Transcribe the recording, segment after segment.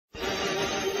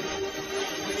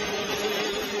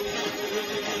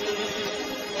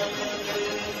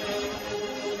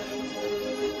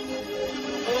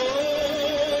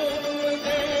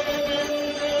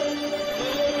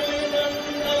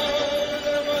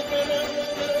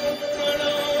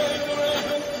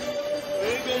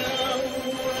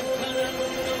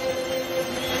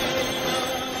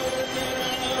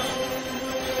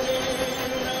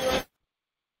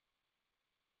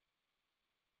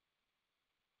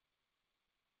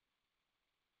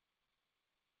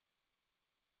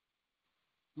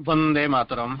वंदे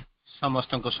मातरम।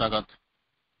 समस्त को स्वागत।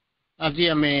 आज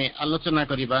आम आलोचना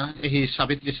करवा यही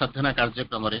सावित्री साधना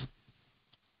कार्यक्रम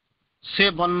से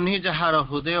बन्ही जार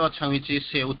हृदय छुई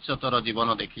से उच्चतर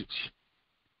जीवन देखी।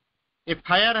 ए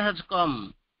fire has come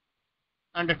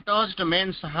and touched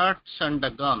men's hearts and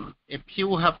gone. A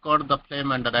few have caught the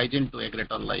flame and risen to a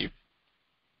greater life.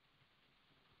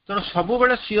 तेणु सब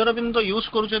बेले Shri Arvind use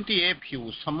करुँच a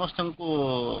few समस्त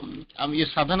ये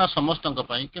साधना समस्त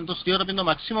किंतु Shri Arvind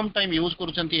maximum time use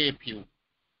करुँच a few.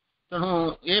 तेणु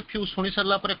ए फ्यू शुणी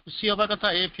सारा खुशी हवा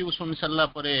कथा, ए फ्यू शुणी सारा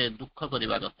दुख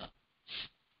करवा कथा।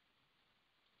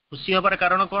 खुशी हबार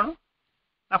कारण कौन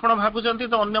आपण भावुंट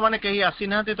तो अन्य माने कहीं आसी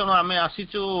ना, तेणु आम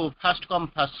आसीचु फास्ट कम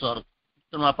फास्ट सर्व।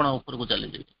 तेणु आप उपरकू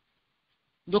चली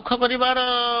दुख कर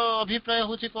अभिप्राय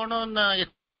हूँ कौन ना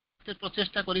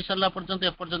प्रचेषा कर सारा पर्यंत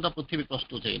एपर्यंत पृथ्वी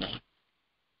प्रस्तुत है ना।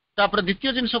 तापर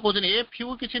द्वितीय जिनस कहते ए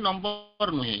फ्यू किसी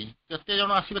नंबर नुहे, केते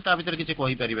जन आसवे ता भीतर किसी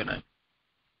कहि परिबे ना।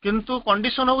 किंतु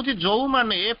कंडीशन हूँ जो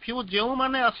माने ए फ्यू जो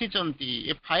माने आसीचंती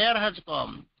ए फायर हैज कम।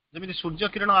 जमी सूर्य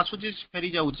किरण आसूची फेरी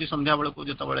जाऊँगी संध्या बेल को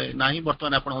जो ना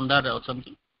बर्तमान आप अंधार अच्छा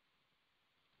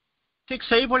ठीक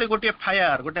से भाई गोटे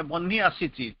फायर गोटे बन्ही आसी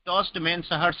टस्ट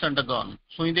मेन्स हार्ट्स एंड गन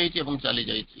छुई चली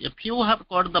जाइए। Few have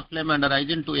caught the flame and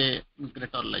Ryzen to A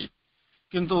greater life.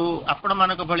 किंतु आपण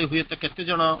मान भली हुए तो केते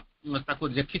जन ताको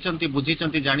देखी बुझी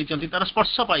जानी तार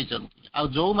स्पर्श पाई आ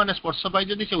जो मैंने स्पर्श पाई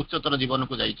से उच्चतर जीवन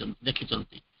को देखी।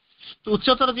 तो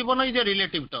उच्चतर जीवन इज ए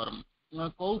रिलेटिव टर्म।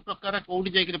 कौ प्रकार कौटी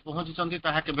जाकर पहुंची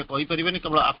कहीपर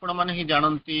केवल आपण मैंने ही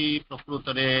जानती प्रकृत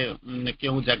में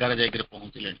क्यों जगार जाकर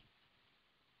पहुंचले।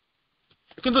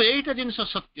 किंतु यहीटा जिनस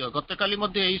सत्य गत काली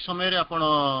यही समय आप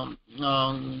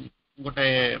गोटे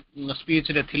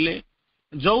स्पीच रे थिले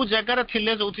जो जगार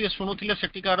थिले जो शुणुले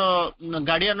सेठिकार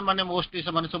गार्डियन माने मोस्टली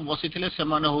से सब बसी से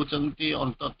होचंती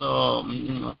अंतत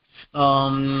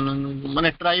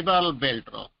माने ट्राइबल बेल्ट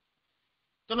रो।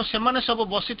 तेणु से सब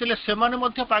बसी से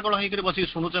पागल होकर बस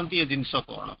शुणुंट ये जिनस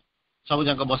कौन सब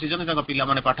जाक बसी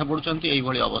पाने पाठ पढ़ुंट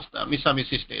यही अवस्था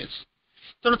मिसामिशी स्टेज।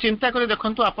 तेणु चिंता कर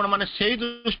देखु आपण मैंने से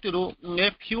दृष्टि a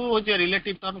few J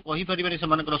relative term कहीपर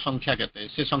से संख्या केते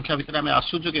से संख्या भितर आम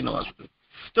आसुचु कि न आसुचु।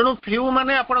 तेणु फ्यू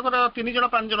माने आपणकर 3 जन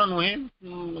 5 जन नुहे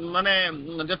माने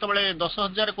जिते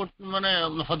 10,000 माने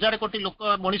 1,000 कोटी लोक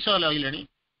मनीष रही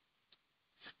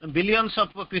बिलियंस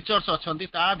ऑफ क्रिचर्स अच्छा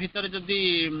ता भीतर जदि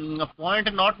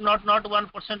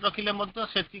 0.001% रखिले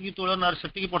से तुलन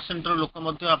से परसेंट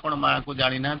लोक आपण माँ को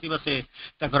जानी ना से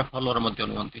फलोअर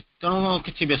नुहति। तेणु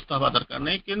किसी व्यस्त हवा दरकार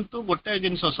नहीं। किंतु गोटे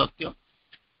जिनस सत्य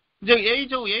जे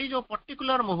यही जो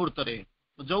पर्टिकुलर मुहूर्त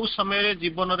जो समय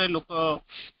जीवन रे लोक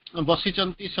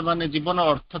बसीचंती से जीवन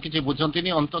अर्थ किसी बुझंती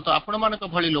अंतत आपण मान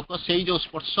भली लोक से जो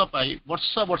स्पर्श पाई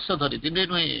वर्ष वर्ष धरी दिन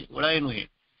नुहे ओलाए नुहे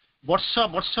वर्ष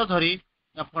वर्ष धरी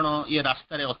आपण ये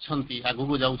रास्ता रे अच्छंती आगु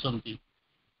को जाउछंती।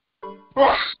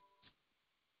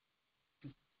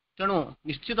 तेणु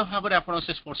निश्चित भाव में आपण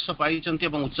से स्पर्श पाई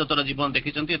उच्चतर जीवन देखी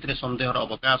ए सन्देहर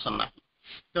अवकाश ना।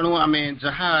 तेणु आम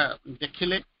जहाँ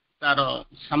देखिले तार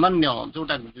सामान्य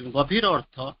जोटा गभीर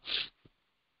अर्थ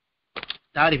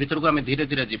तार भीतर को आम धीरे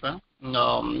धीरे जीवा।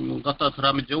 गत थर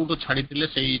आम जो छाड़ी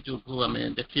से आम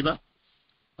देखा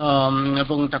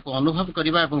अनुभव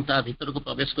करवा ता भीतर को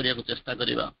प्रवेश करने को चेष्टा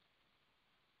करवा।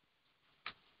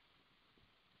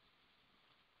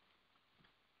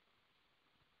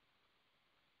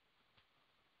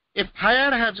 A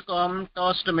fire has come,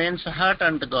 tossed men's heart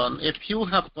and gone. A few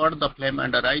have caught the flame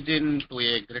and risen to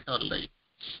a greater life.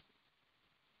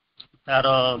 तार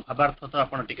भावार्थ तो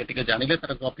आपण टिके टिके जानिले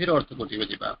तार गभीर अर्थ को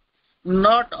जीवा।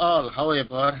 Not all,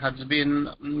 however, has been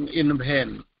in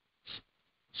vain.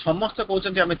 समस्त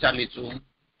कहते आम चलीचु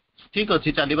ठीक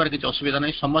अच्छे चलबार किसी असुविधा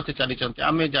नहीं, समस्ते चली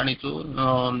आम जाचु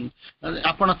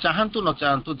आप चाहतु न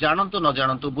चाहतु जानतु न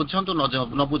जानतु बुझंतु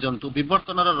न बुझंतु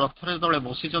विवर्तन रथ जो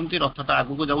बसी रथटा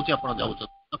आगू को जाऊँच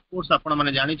आपण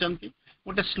मैंने जानते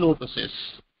गोटे स्लो प्रोसेस।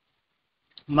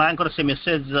 माँ से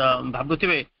message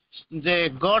भावुवे J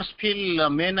God's feel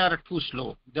men are to slow.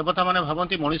 देवता माने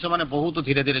भावती मनीष माने बहुत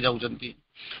धीरे धीरे जाऊँच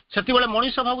से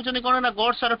मनीष भावुं कौन ना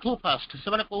गॉड्स आर टू फास्ट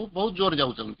से बहुत जोर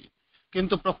जाऊँच।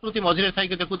 किंतु प्रकृति मझे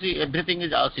थी देखुची एवरीथिंग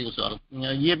इज आस यूजुअल।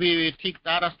 ये भी ठीक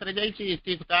ता रास्ते जाइए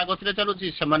ठीक ता गति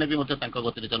चलुची से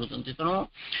गति चलुंट। तेणु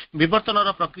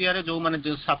विवर्तन प्रक्रिया जो मैंने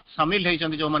सामिल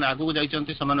होती जो मैंने आगू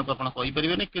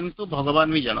जापरें किंतु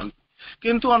भगवान भी जानते।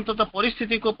 किंतु अंततः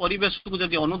परिस्थिति को परिवेश को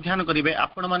जब अनुध्यान करेंगे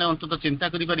आपण मैंने अंततः चिंता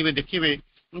करेंगे देखिए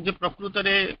प्रकृत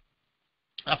में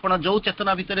आपण जो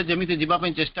चेतना भितर जमी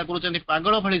जावाई चेष्टा करुँच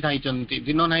पागल भली धाई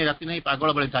दिन ना राति ना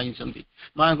पागल भली धाई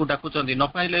माँ को डाकुंट न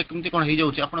पाइले कमी कौन हो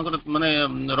जाऊँगी आपंकर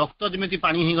मानने रक्त जमी पा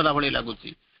ही गला भाई लगुच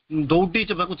ଦୌଡ଼ି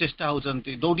ଯିବାକୁ ଚେଷ୍ଟା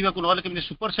ହଉଛନ୍ତି, ଦୌଡ଼ିବାକୁ ନହେଲେ କେମିତି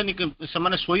ସୁପରସୋନିକ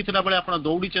ସେମାନେ ଶୋଇଥିଲା ବେଳେ ଆପଣ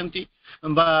ଦୌଡ଼ିଛନ୍ତି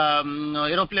ବା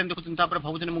ଏରୋପ୍ଲେନ ଦେଖୁଛନ୍ତି ତାପରେ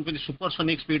ଭାବୁଛନ୍ତି ମୁଁ କେମିତି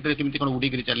ସୁପରସୋନିକ ସ୍ପିଡରେ କେମିତି କଣ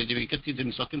ଉଡ଼ିକିରି ଚାଲିଯିବି କେତେ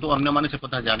ଜିନିଷ, କିନ୍ତୁ ଅନ୍ୟମାନେ ସେ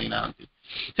କଥା ଜାଣିନାହାନ୍ତି।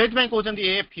 ସେଇଥିପାଇଁ କହୁଛନ୍ତି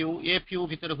ଏ ଫ୍ୟୁ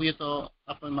ଭିତରେ ହୁଏ ତ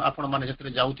ଆପଣମାନେ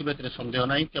ସେଥିରେ ଯାଉଥିବେ, ଏଥିରେ ସନ୍ଦେହ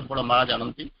ନାହିଁ, କେବଳ ମା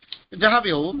ଜାଣନ୍ତି। ଯାହା ବି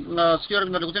ହଉ ଶ୍ରୀ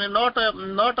ଅରବିନ୍ଦ ଲେଖୁଛନ୍ତି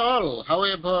not all how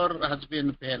ever has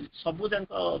been pain, ସବୁ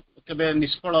ଯାକ କେବେ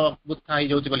ନିଷ୍ଫଳ ବୃଥା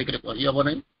ହେଇଯାଉଛି ବୋଲିକରି କହିହବ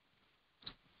ନାହିଁ।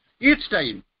 Each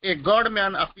time a God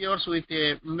man appears with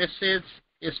a message,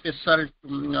 a special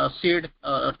seed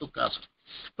to cast.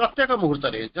 ପ୍ରତ୍ୟେକ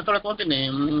ମୁହୂର୍ତ୍ତରେ ଯେତେବେଳେ କହନ୍ତିନି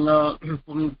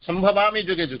ସମ୍ଭବାମି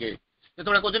ଯୁଗେ ଯୁଗେ,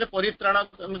 ଯେତେବେଳେ କହୁଛନ୍ତି ପରିତ୍ରାଣ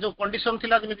ଯୋଉ କଣ୍ଡିସନ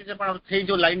ଥିଲା, ଯେମିତି ସେଇ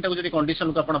ଯୋଉ ଲାଇନ ଟାକୁ ଯଦି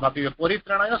କଣ୍ଡିସନକୁ ଆପଣ ଭାବିବେ,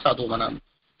 ପରିତ୍ରାଣ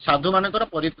ସାଧୁ ମାନଙ୍କର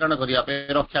ପରିତ୍ରାଣ କରିବା ପାଇଁ,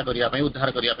 ରକ୍ଷା କରିବା ପାଇଁ, ଉଦ୍ଧାର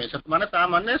କରିବା ପାଇଁ, ମାନେ ତା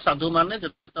ମାନେ ସାଧୁ ମାନେ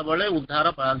ଯେତେବେଳେ ଉଦ୍ଧାର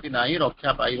ପାଆନ୍ତି ନାହିଁ,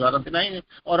 ରକ୍ଷା ପାଇପାରନ୍ତି ନାହିଁ,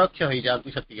 ଅରକ୍ଷ ହେଇଯାଆନ୍ତି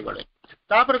ସେତିକି ବେଳେ।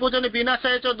 ତାପରେ କହୁଛନ୍ତି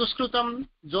ବିନାଶାୟ ଦୁଷ୍କୃତମ,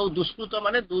 ଯୋଉ ଦୁଷ୍କୃତ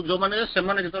ମାନେ ଯୋଉମାନେ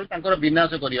ସେମାନେ ଯେତେବେଳେ ତାଙ୍କର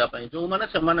ବିନାଶ କରିବା ପାଇଁ, ଯୋଉମାନେ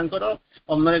ସେମାନଙ୍କର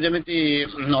ମାନେ ଯେମିତି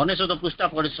 99 ପୃଷ୍ଠା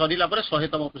ସରିଲା ପରେ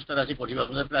 100ତମ ପୃଷ୍ଠାରେ ଆସି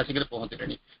ପଢିବାକୁ ଆସିକି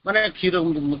ପହଞ୍ଚିଲେଣି, ମାନେ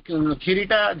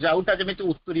କ୍ଷୀରିଟା ଯାଉଟା ଯେମିତି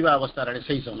ଉତ୍ତୁରିବା ଅବସ୍ଥା ହେଲାଣି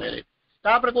ସେଇ ସମୟରେ।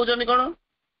 ତାପରେ କହୁଛନ୍ତି କଣ,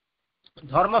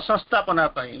 ଧର୍ମ ସଂସ୍ଥାପନା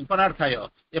ପାଇଁ ପନାର୍ଥାୟ,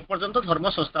 ଏପର୍ଯ୍ୟନ୍ତ ଧର୍ମ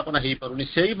ସଂସ୍ଥାପନ ହେଇପାରୁନି,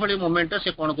 ସେଇଭଳି ମୋମେଣ୍ଟରେ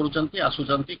ସେ କଣ କରୁଛନ୍ତି,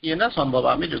 ଆସୁଛନ୍ତି କିଏ ନା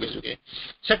ସମ୍ଭବାମି ଯୁଗେ ଯୁଗେ।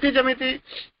 ସେଠି ଯେମିତି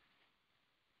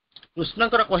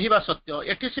କୃଷ୍ଣଙ୍କର କହିବା ସତ୍ୟ,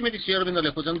 ଏଠି ସେମିତି ଶ୍ରୀ ଅରବିନ୍ଦ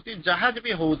ଲେଖୁଛନ୍ତି ଯାହା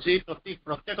ବି ହଉଛି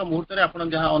ପ୍ରତ୍ୟେକ ମୁହୂର୍ତ୍ତରେ ଆପଣ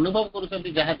ଯାହା ଅନୁଭବ କରୁଛନ୍ତି,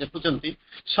 ଯାହା ଦେଖୁଛନ୍ତି,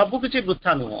 ସବୁ କିଛି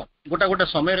ବୃଥା ନୁହଁ। ଗୋଟେ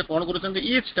ସମୟରେ କଣ କରୁଛନ୍ତି,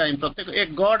 ଇଚ୍ ଟାଇମ୍ ପ୍ରତ୍ୟେକ ଏ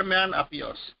ଗଡ୍ ମ୍ୟାନ୍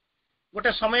ଆପିୟର୍ସ।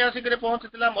 ଗୋଟେ ସମୟ ଆସିକରି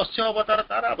ପହଞ୍ଚିଥିଲା ମତ୍ସ୍ୟ ଅବତାର,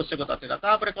 ତାର ଆବଶ୍ୟକତା ଥିଲା।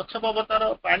 ତାପରେ କଚ୍ଛପ ଅବତାର,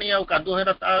 ପାଣି ଆଉ କାଦୁଅ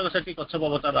ହେଲା, ତାର ସେଠି କଚ୍ଛପ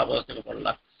ଅବତାର ଆବଶ୍ୟକ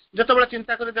ପଡିଲା। ଯେତେବେଳେ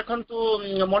ଚିନ୍ତା କରି ଦେଖନ୍ତୁ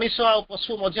ମଣିଷ ଆଉ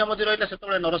ପଶୁ ମଝିଆ ରହିଲେ,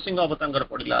 ସେତେବେଳେ ନରସିଂହ ଅବତାରଙ୍କର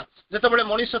ପଡିଲା। ଯେତେବେଳେ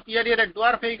ମଣିଷ ତିଆରିରେ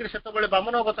ଡ୍ୱାର୍ଫ ହେଇକରି ସେତେବେଳେ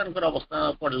ବାମନ ଅବତାରଙ୍କର ଅବସ୍ଥା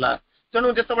ପଡିଲା। ତେଣୁ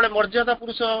ଯେତେବେଳେ ମର୍ଯ୍ୟାଦା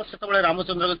ପୁରୁଷ, ସେତେବେଳେ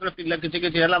ରାମଚନ୍ଦ୍ର ଯେତେବେଳେ ପିଲା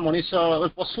କିଛି ହେଲା, ମଣିଷ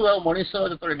ପଶୁ ଆଉ ମଣିଷ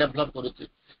ଯେତେବେଳେ ଡେଭଲପ କରୁଛି,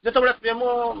 ଯେତେବେଳେ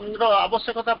ପ୍ରେମର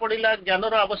ଆବଶ୍ୟକତା ପଡିଲା,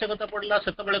 ଜ୍ଞାନର ଆବଶ୍ୟକତା ପଡିଲା,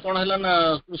 ସେତେବେଳେ କଣ ହେଲା ନା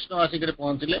କୃଷ୍ଣ ଆସିକରି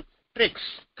ପହଞ୍ଚିଲେ, ଟ୍ରିକ୍ସ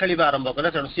ଖେଳିବା ଆରମ୍ଭ କଲେ।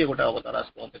 ତେଣୁ ସିଏ ଗୋଟେ ଅବତାର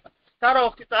ଆସି ପହଞ୍ଚିଲା। ତାର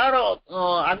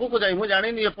ଆଗକୁ ଯାଇ ମୁଁ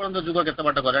ଜାଣିନି ଏପର୍ଯ୍ୟନ୍ତ ଯୁଗ କେତେ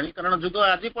ବାଟ ଗଲାଣି, କାରଣ ଯୁଗ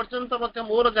ଆଜି ପର୍ଯ୍ୟନ୍ତ ମଧ୍ୟ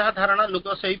ମୋର ଯାହା ଧାରଣା ଯୁଗ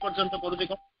ସେଇ ପର୍ଯ୍ୟନ୍ତ କରୁଛି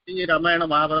କଣ, ରାମାୟଣ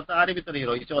ମହାଭାରତ ଆରି ଭିତରେ ହିଁ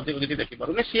ରହିଛି, ଅଧିକ କିଛି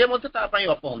ଦେଖିପାରୁନି। ସିଏ ମଧ୍ୟ ତା ପାଇଁ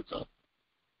ଅପହଂସ।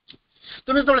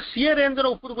 ତେଣୁ ଯେତେବେଳେ ସିଏ ରେଞ୍ଜର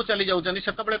ଉପରକୁ ଚାଲି ଯାଉଛନ୍ତି,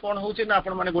 ସେତେବେଳେ କଣ ହଉଛି ନା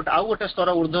ଆପଣ ମାନେ ଆଉ ଗୋଟେ ସ୍ତର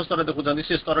ଉର୍ଦ୍ଧ୍ୱ ସ୍ତର ଦେଖୁଛନ୍ତି।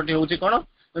 ସେ ସ୍ତରଟି ହଉଛି କଣ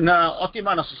ନା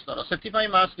ଅତିମାନସ ସ୍ତର। ସେଥିପାଇଁ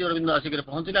ମା ଶ୍ରୀ ଅରବିନ୍ଦ ଆସିକରି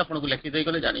ପହଞ୍ଚିଲେ, ଆପଣଙ୍କୁ ଲେଖିଦେଇ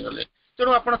ଗଲେ, ଜାଣିଗଲେ।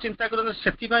 ତେଣୁ ଆପଣ ଚିନ୍ତା କରନ୍ତୁ,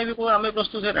 ସେଥିପାଇଁ ବି ଆମେ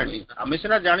ପ୍ରସ୍ତୁତ ହେଲାଣି। ଆମେ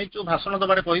ସିନା ଜାଣିଛୁ, ଭାଷଣ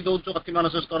ଦବାରେ କହିଦଉଛୁ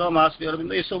ଅତିମାନସ ସ୍ତର, ମା ଶ୍ରୀ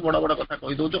ଅରବିନ୍ଦ ଏସବୁ ବଡ ବଡ କଥା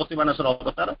କହିଦଉଛୁ, ଅତିମାନସର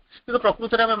ଅବତାର, କିନ୍ତୁ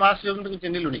ପ୍ରକୃତରେ ଆମେ ମା ଶ୍ରୀ ଅରବିନ୍ଦକୁ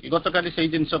ଚିହ୍ନିଲୁଣି କି? ଗତକାଲି ସେଇ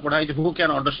ଜିନିଷ ପଢା ହେଇଛି, ହୁ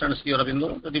କ୍ୟାନ୍ ଅଣ୍ଡରଷ୍ଟାଣ୍ଡ ଶ୍ରୀ ଅରବିନ୍ଦ,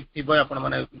 ଯଦି ଥିବ ଆପଣ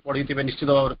ମାନେ ପଢିଥିବେ, ନିଶ୍ଚିତ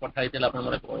ଭାବରେ ପଠା ହେଇଥିଲା, ଆପଣ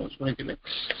ମାନେ ଶୁଣିଥିବେ।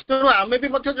 ତେଣୁ ଆମେ ବି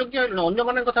ମଧ୍ୟ ଯୋଗ୍ୟ ହେଲୁଣି।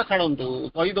 ଅନ୍ୟମାନଙ୍କ କଥା ଛାଡ଼ନ୍ତୁ,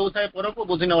 କହିଦଉଥାଏ ପରକୁ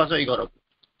ବୁଝି ନ ଆସ ଏଇ ଘରକୁ।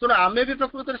 ତେଣୁ ଆମେ ବି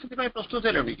ପ୍ରକୃତରେ ସେଥିପାଇଁ ପ୍ରସ୍ତୁତ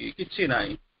ହେଲୁଣି କି? କିଛି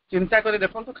ନାହିଁ। ଚିନ୍ତା କରି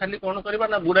ଦେଖନ୍ତୁ, ଖାଲି କଣ କରିବା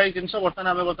ନା ଗୁଡାଏ ଜିନିଷ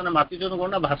ବର୍ତ୍ତମାନ ମାତିଛୁ କଣ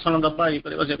ନା ଭାଷଣ ଦବା, ଇଏ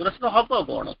କରିବା, ସେ କରିବା, ସେଟା ହବ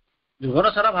କଣ? ଜୀବନ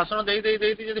ସାରା ଭାଷଣ ଦେଇ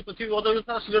ଯଦି ପୃଥିବୀ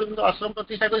ବଦଳୁଥିଲା, ଶ୍ରୀ ଅରବିନ୍ଦ ଆଶ୍ରମ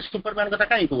ପ୍ରତିଷ୍ଠା କରି ସୁପରମ୍ୟାନ କଥା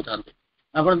କାହିଁ କହୁଥାନ୍ତି?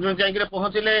 ଆପଣ ଯାଇକିରି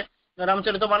ପହଞ୍ଚିଲେ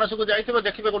ରାମଚରିତ ମାନସକୁ ଯାଇଥିବେ,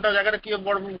 ଦେଖିବେ ଗୋଟେ ଜାଗାରେ କିଏ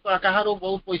କାହାରୁ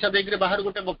ବହୁତ ପଇସା ଦେଇକିରି ବାହାରୁ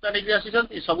ଗୋଟେ ବକ୍ତା ନେଇକି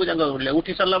ଆସିଛନ୍ତି, ସବୁ ଜାଗା ଉଠିଲେ।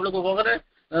 ଉଠି ସାରିଲା ବେଳକୁ ଘରେ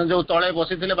ଯୋଉ ତଳେ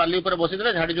ବସିଥିଲେ, ବାଲି ଉପରେ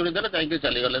ବସିଥିଲେ, ଝାଡି ଯୋଡି ଦେଲେ, ଯାଇକି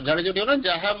ଚାଲିଗଲେ। ଝାଡି ଯୋଡି ଗଲେ,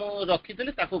 ଯାହା ମୁଁ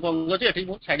ରଖିଥିଲି ତାକୁ କଣ କରୁଛି, ଏଠି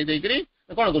ମୁଁ ଛାଡି ଦେଇକିରି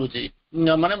କଣ କରୁଛି,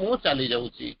 ମାନେ ମୁଁ ଚାଲି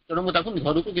ଯାଉଛି। ତେଣୁ ମୁଁ ତାକୁ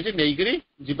ଘରକୁ କିଛି ନେଇକିରି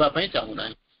ଯିବା ପାଇଁ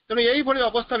ଚାହୁଁନାହିଁ। ତେଣୁ ଏଇଭଳି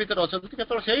ଅବସ୍ଥା ଭିତରେ ଅଛନ୍ତି।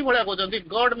 କେତେବେଳେ ସେଇଭଳିଆ କହୁଛନ୍ତି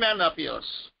ଗଡ୍ ମ୍ୟାନ୍ ଆପିୟର୍ସ।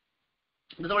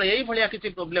 ଯେତେବେଳେ ଏଇଭଳିଆ କିଛି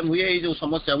ପ୍ରୋବ୍ଲେମ ହୁଏ, ଏଇ ଯୋଉ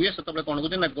ସମସ୍ୟା ହୁଏ, ସେତେବେଳେ କଣ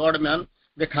କରୁଛନ୍ତି ନା ଗଡ୍ ମ୍ୟାନ୍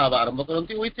ଦେଖା ହେବା ଆରମ୍ଭ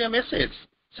କରନ୍ତି ୱିଥ୍ ଏ ମେସେଜ।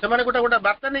 ସେମାନେ ଗୋଟେ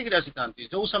ବାର୍ତ୍ତା ନେଇକିରି ଆସିଥାନ୍ତି।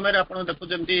 ଯୋଉ ସମୟରେ ଆପଣ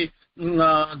ଦେଖୁଛନ୍ତି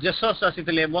ଜେସସ୍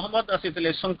ଆସିଥିଲେ, ମହମ୍ମଦ ଆସିଥିଲେ,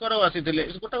 ଶଙ୍କର ଆସିଥିଲେ,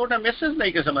 ଗୋଟେ ମେସେଜ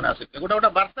ନେଇକି ସେମାନେ ଆସିଥିଲେ, ଗୋଟେ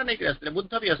ବାର୍ତ୍ତା ନେଇକି ଆସିଥିଲେ।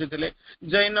 ବୁଦ୍ଧ ବି ଆସିଥିଲେ,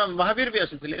 ଜୈନ ମହାବୀର ବି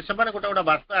ଆସିଥିଲେ। ସେମାନେ ଗୋଟେ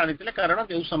ବାର୍ତ୍ତା ଆଣିଥିଲେ, କାରଣ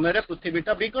ଯୋଉ ସମୟରେ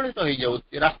ପୃଥିବୀଟା ବିଗଳିତ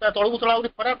ହେଇଯାଉଛି, ରାସ୍ତା ତଳକୁ ତଳ ଆହୁରି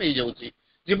ଖରାପ ହେଇଯାଉଛି,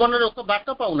 ଜୀବନରେ ଲୋକ ବାଟ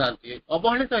ପାଉନାହାନ୍ତି,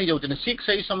 ଅବହେଳିତ ହେଇଯାଉଛନ୍ତି, ଶିଖ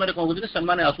ସେଇ ସମୟରେ କଣ କରୁଛନ୍ତି,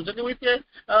 ସେମାନେ ଆସୁଛନ୍ତି ୱିଥ୍ ଏ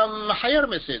ହାୟର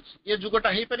ମେସେଜ। ଏ ଯୁଗଟା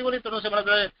ହେଇପାରିବନି, ତେଣୁ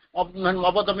ସେମାନେ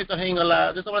ଅବଦମିତ ହେଇଗଲା।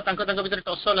 ଯେତେବେଳେ ତାଙ୍କ ଭିତରେ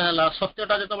ଟସଲ ହେଲା,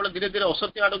 ସତ୍ୟଟା ଯେତେବେଳେ ଧୀରେ ଧୀରେ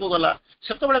ଅସତ୍ୟ ଆଡକୁ ଗଲା,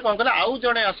 ସେତେବେଳେ କଣ କଲେ, ଆଉ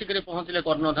ଜଣେ ଆସିକରି ପହଞ୍ଚିଲେ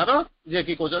କର୍ଣ୍ଣଧାର,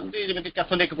 ଯିଏକି କହୁଛନ୍ତି ଯେମିତି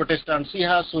କ୍ୟାଥୋଲିକ ପ୍ରୋଟେଷ୍ଟାଣ୍ଟ,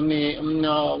 ସିହା ସୁନି,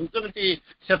 ଯେମିତି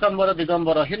ଶ୍ଵେତମ୍ବର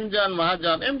ଦିଗମ୍ବର, ହିନ୍ଦଜାନ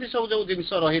ମହାଜାନ, ଏମିତି ସବୁ ଯୋଉ ଜିନିଷ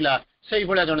ରହିଲା,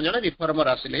 ସେଇଭଳିଆ ଜଣେ ଜଣେ ରିଫର୍ମର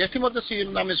ଆସିଲେ। ଏଠି ମଧ୍ୟ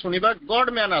ଆମେ ଶୁଣିବା ଗଡ୍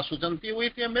ମ୍ୟାନ୍ ଆସୁଛନ୍ତି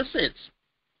ୱିଥ୍ ଏ ମେସେଜ।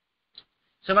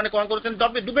 ସେମାନେ କଣ କରୁଛନ୍ତି,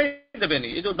 ଡୁବେଇ ଦେବେନି।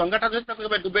 ଏ ଯୋଉ ଡଙ୍ଗାଟା ଅଛି ତାକୁ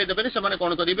କେବେ ଡୁବେଇ ଦେବେନି। ସେମାନେ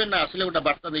କଣ କରିବେ ନା ଆସିଲେ ଗୋଟେ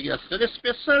ବାର୍ତ୍ତା ଦେଇକି ଆସିଲେ,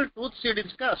 special truth seed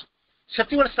is caste.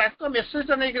 ସେତେବେଳେ ତାଙ୍କ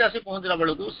ମେସେଜଟା ନେଇକି ଆସି ପହଞ୍ଚିଲା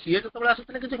ବେଳକୁ, ସିଏ ଯେତେବେଳେ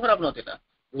ଆସିଥିଲେ କିଛି ଖରାପ ନଥିଲା,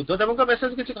 ବୁଦ୍ଧଦେବଙ୍କ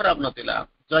ମେସେଜ କିଛି ଖରାପ ନଥିଲା,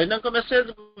 ଜୈନଙ୍କ ମେସେଜ,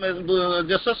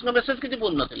 ଜେସସ୍ଙ୍କ ମେସେଜ କିଛି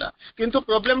ଭୁଲ ନଥିଲା। କିନ୍ତୁ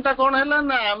ପ୍ରୋବ୍ଲେମଟା କଣ ହେଲା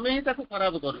ନା ଆମେ ହିଁ ତାକୁ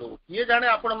ଖରାପ କଲୁ। କିଏ ଜାଣେ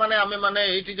ଆପଣ ମାନେ ଆମେ ମାନେ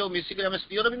ଏଇଠି ଯୋଉ ମିଶିକି ଆମେ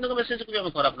ଶ୍ରୀ ଅରବିନ୍ଦଙ୍କ ମେସେଜକୁ ବି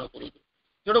ଆମେ ଖରାପ ନ କରୁଛୁ।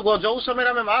 जो समय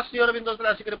आम माँ श्री अरविंद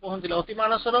आसिक पहुंचले अति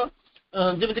मानसर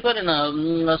जमी कहे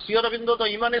ना Shri Arvind the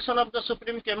इमानेशन of the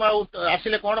supreme came out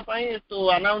आसिले कौन to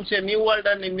announce a new world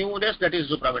and new race that is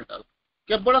supramental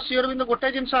केवल श्री अरविंद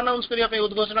गोटे जिन अनाउंस करने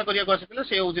उद्घोषणा करने आसी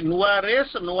से हूँ नुआ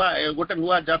रेस नुआ गोटे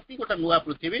नुआ जाति गोटे नुआ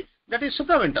पृथ्वी दैट इज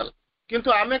सुप्रामेंटल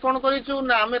किंतु आमे कौन करूँ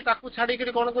ना आमे ताकू छाड़ी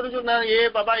कौन करूँ ना ये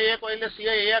बाबा ये कहले सी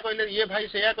या कहले ये भाई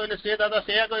से कहले सी दादा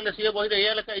से कहले सी बही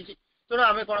या लिखाई तेणु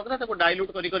आम कौन करा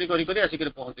डाइल्यूट आसिक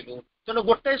पहुंचलु तेणु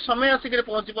गोटे समय आसिक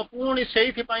पहुंच पुणी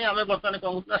से आम बर्तमान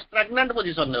कौन स्टाग्नांट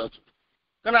पोजिशन में अच्छु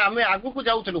कहना आम आगू को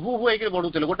जाऊँ हु होकर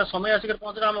बढ़ुले गोटे समय आसिक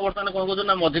पहुंचले आम बर्तमान कौन करूँ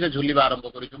ना मझे झुलवा आरंभ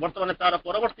करूँ बर्तमान तार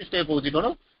परवर्ती स्टेप हूँ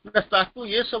कौन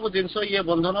ये सब जिनस ये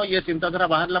बंधन ये चिंताधारा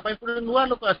बाहर पुणी नुआ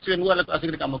लोक आसवे नुआ लोक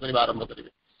आसिक कम करवा आरंभ करेंगे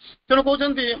तेणु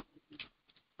कहते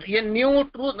ये new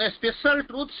truth special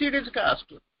truth seed is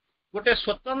cast गोटे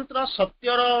स्वतंत्र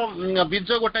सत्यर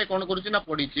बीज गोटे कौन करुच्ची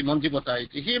पड़ी मंजी पता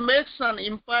he makes an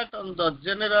impact on the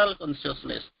general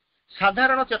consciousness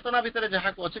साधारण चेतना भितर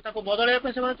जहाँ अच्छे बदल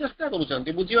चेष्टा करुँच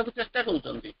बुझा चेष्टा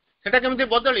करुँच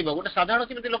बदल गोटे साधारण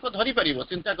केमी लोक धरी पार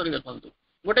चिंता कर देखु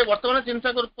गोटे बर्तमान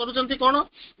चिंता करुँच कौन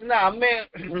ना आम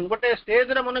गोटे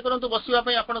स्टेज रे मन करूँ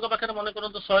बसवाई आपण पाखे मन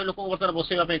करूँ 100 लोक बर्तमान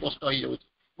बसवाई कष्ट हो जाऊँगी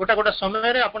गोटे गोटे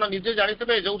समय आप निजे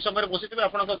जानते जो समय बसी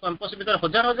आप कैंपस भर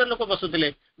हजार हजार लोक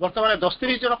बसुले बर्तमान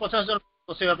 10-30 जन 50 जन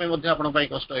बसवाई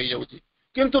कष्ट हो जाऊँगी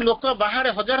किंतु लोक बाहर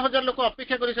हजार हजार लोक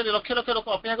अपेक्षा कर लक्ष लक्ष लोक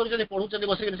अपेक्षा कर पढ़ुं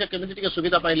बस केमी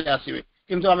सुविधा पाइले आसवे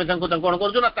किंतु आम कौन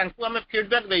करूँ ना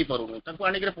फीडबैक दे पारूँ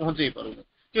आनिक पहुँचे पारूँ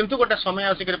किंतु गोटे समय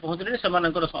आसिक पहुँचले से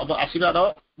आसवार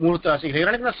मुहूर्त आसिक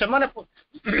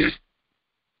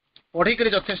पढ़िक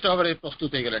यथेष भाव में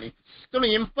प्रस्तुत हो गलानी तेणु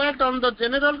impact on the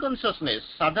general consciousness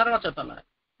साधारण चेतना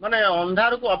माने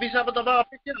अंधार को अभिशाप दबा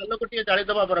अपेक्षा आलोक टे जादे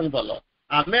बर भल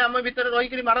आमे आम भर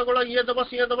रहीकि मारगोल ये दब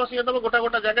सी दब सी दब गोटा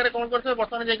गोटा जगह कौन करते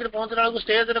बर्तमान जाकर पहुंचला बेलू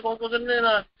स्टेज कौन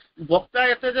कर वक्ता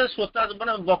एत श्रोता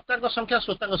मानते वक्ता संख्या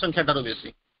श्रोता संख्या ठार बेसी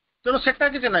तेणु सेटा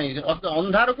कि ना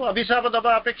अंधार को अभिशाप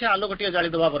दबा अपेक्षा आलोक टे जादे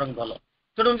बर भल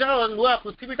तेणु जाओ नुआ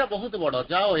पृथ्वीटा बहुत बड़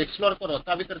जाओ एक्सप्लोर कर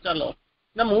ता भर चल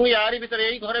ना मु यार भर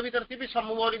यही घर भर थी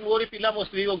मोरी पिला मो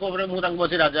स्त्री मुझे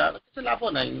बचे राजा किसी लाभ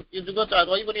ना ये जुग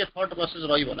रही थट प्रोसेस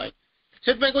रहा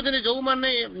से कहते जो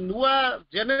मैंने नुआ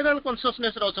जेनेल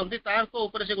कनसीयसनेस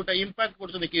अच्छा से गोटे इम्पैक्ट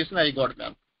पड़ते किस ना गॉड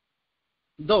मैन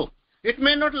दो it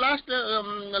may not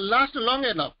last long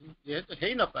enough जेहेतु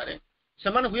हो न पारे से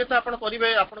हुए तो आप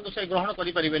करेंगे आपको से ग्रहण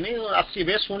करें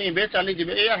आसवे शुणे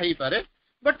चलीजे यही पारे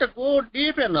बट गो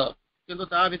डीप एनफ किंतु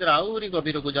ता भीतर आहरी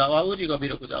गभीर को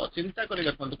जाओ चिंता कर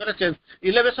देखते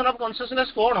इलेवेशन ऑफ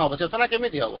कॉन्शियसनेस कौन हम चेतना केमी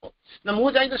हम ना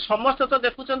मुझे समस्त तो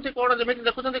देखुं कौन जमी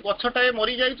देखुं गछटाए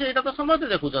मरी जाए तो समस्त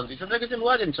देखुं से किसी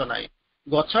नुआ जिनस ना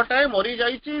गछटाए मरी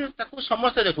जाइए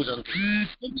समस्ते देखुं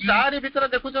तारी भीतर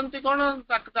देखुं कौन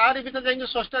तारी भीतर जाइए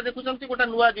स्रष्टा देखुं गोटे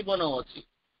नुआ जीवन अच्छी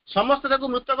समस्त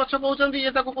मृत गछ कहते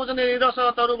ये कहते निरस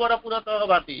तरु बर पुरत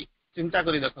बाती चिंता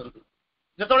कर देखु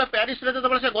जो प्यारिस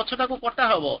जो से गछटा को कटा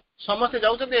हम समस्ते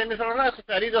जाऊँगे ना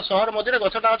प्यारिस सहर मझे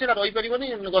गछटा अच्छे रही पार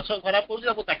गछ खराब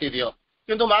कर काटी दियो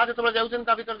किंतु माँ जो जाऊँ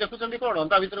देखुं कौन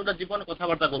ता भर गोटे जीवन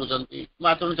कथबार्ता करुँच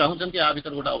माँ तेणु चाहूँगी आ भर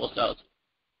गोटे अवस्था अच्छे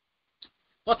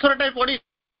पत्थरटाए पड़ी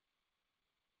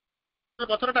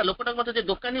पत्थरटा लोकटा मत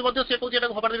दुकानी से कहे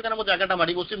हबार देवी मो जगह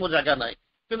माड़ी बस मोर जगह ना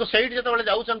किंतु से जो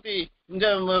जाऊँ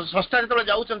संस्था जो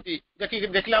जाऊँ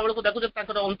देखला बेलू देखुचे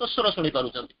अंतस्वर शुणी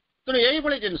पार्टी तेणु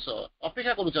यही जिनस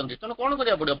अपेक्षा करुँच तेणु कौन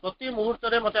करा पड़ो प्रति मुहूर्त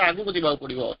में मत आगू जावाक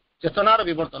पड़ो चेतनार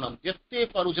बर्तन जिते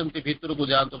भितर को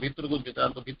जातु भितर को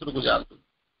जातु भितर को जातु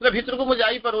भितर को मुझे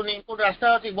जापरूनी कौट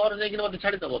रास्ता अच्छी बर जा मत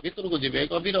छाड़ीदेव भितर को जी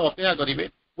गभीर अपेक्षा करेंगे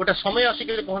गोटे समय आसिक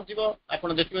पहुँचो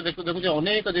आप देखिए देखु देखु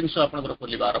अनेक जिनस आप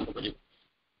खोल आरंभ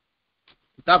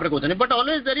कर कहते but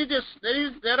always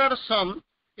there are some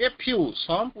a few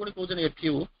सम पुणी कहते a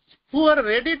few who are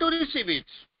ready to receive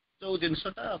it जो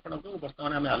जिनसटा आपको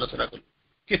बर्तमान आम आलोचना करूँ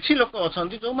किसी लोक अच्छा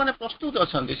जो मैंने प्रस्तुत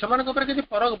अच्छा से किसी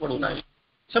फरक पड़ूना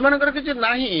से किसी ना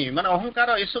माने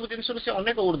अहंकार यू जिन से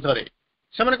अनेक ऊर्धरे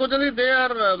से कहते they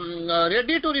are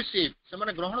ready to receive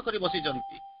से ग्रहण कर बसी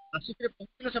आसिक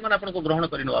पहुँचले से आपको ग्रहण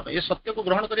करने ये सत्य को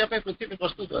ग्रहण करने पृथ्वी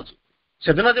प्रस्तुत अच्छी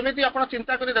से दिन जमी आप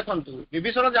चिंता कर देखु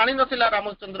विभीषण जानी ना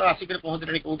रामचंद्र आसिक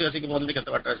पहुँचले कौटी आसिक पहुँचले केत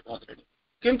बाट पहुँचले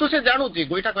किंतु से जानुची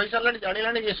गोईठा खाई सारा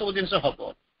जाना ये सब जिन हम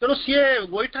तेणु सी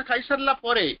गोईठा खाई सारा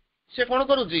सी कौन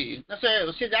करुच्ची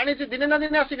सी जानी दिने ना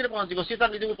दिने आसिक पहुँच सी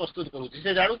तार निजी प्रस्तुत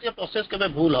करुच्ची जानुची प्रोसेस के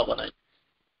भूल हम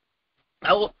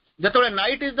ना जो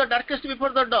night is the darkest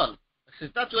before the done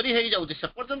Sita चोरी हो जाऊँगी से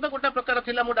पर्यंत गोटे प्रकार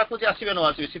थी मुझे डाकुची आसवे न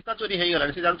आसवे सीता चोरी हो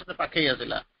गला सी जानते पाखे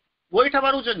आसला गोईठा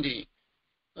मारूँ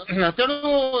ତେଣୁ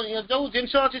ଯୋଉ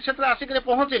ଜିନିଷ ଅଛି ସେଥିରେ ଆସିକରି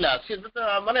ପହଞ୍ଚିଲା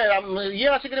ମାନେ ଇଏ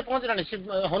ଆସିକରି ପହଞ୍ଚିଲାଣି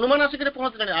ହନୁମାନ ଆସିକରି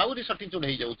ପହଞ୍ଚିଲାଣି ଆହୁରି ସଠିକ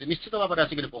ହେଇଯାଉଛି ନିଶ୍ଚିତ ଭାବରେ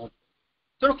ଆସିକରି ପହଞ୍ଚୁ।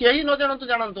 ତେଣୁ କେହି ନ ଜାଣନ୍ତୁ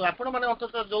ଜାଣନ୍ତୁ ଆପଣ ମାନେ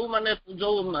ଅନ୍ତତଃ ଯୋଉ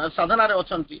ସାଧନାରେ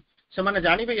ଅଛନ୍ତି ସେମାନେ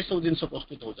ଜାଣିବେ ଏସବୁ ଜିନିଷ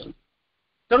ପ୍ରସ୍ତୁତ ହଉଛନ୍ତି।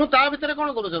 ତେଣୁ ତା ଭିତରେ କଣ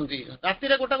କରୁଛନ୍ତି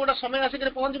ରାତିରେ ଗୋଟେ ସମୟ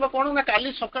ଆସିକରି ପହଞ୍ଚିବ କଣ ନା କାଲି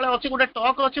ସକାଳେ ଅଛି ଗୋଟେ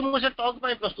ଟକ୍ ଅଛି ମୁଁ ସେ ଟକ୍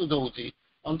ପାଇଁ ପ୍ରସ୍ତୁତ ହଉଛି।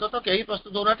 ଅନ୍ତତଃ କେହି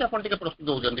ପ୍ରସ୍ତୁତ ହଉନାହାନ୍ତି ଆପଣ ଟିକେ ପ୍ରସ୍ତୁତ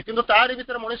ହଉଛନ୍ତି କିନ୍ତୁ ତାରି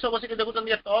ଭିତରେ ମଣିଷ ବସିକି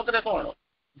ଦେଖୁଛନ୍ତି ଏ ଟକ୍ ରେ କଣ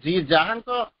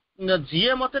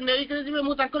ଯିଏ ମତେ ନେଇକରି ଯିବେ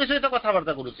ମୁଁ ତାଙ୍କରି ସହିତ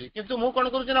କଥାବାର୍ତ୍ତା କରୁଛି କିନ୍ତୁ ମୁଁ କଣ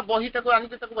କରୁଛି ନା ବହିଟାକୁ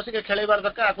ଆଣିକି ତାକୁ ବସିକି ଖେଳେଇବାର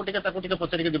ଦରକାର ତାକୁ ଟିକେ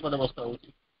ପଚାରିକି ବିପଦ ଅବସ୍ଥା ହଉଛି।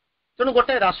 ତେଣୁ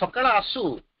ଗୋଟେ ସକାଳ ଆସୁ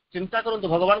ଚିନ୍ତା କରନ୍ତୁ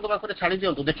ଭଗବାନଙ୍କ ପାଖରେ ଛାଡି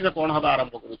ଦିଅନ୍ତୁ ଦେଖିବେ କଣ ହବା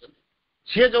ଆରମ୍ଭ କରୁଛନ୍ତି।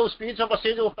 ସିଏ ଯୋଉ ସ୍ପିଚ୍ ହବ ସେ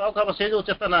ଯୋଉ ଟକ୍ ହବ ସେ ଯୋଉ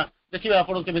ଚେତନା ଦେଖିବେ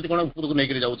ଆପଣ କେମିତି କଣ ଉପରକୁ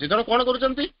ନେଇକରି ଯାଉଛି। ତେଣୁ କଣ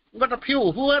କରୁଛନ୍ତି but few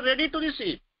who R ready to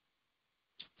receive.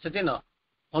 ସେଦିନ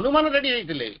ହନୁମାନ ରେଡି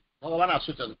ହେଇଥିଲେ ଭଗବାନ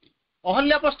ଆସୁଛନ୍ତି।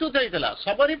 ଅହଲ୍ୟା ପ୍ରସ୍ତୁତ ହେଇଥିଲା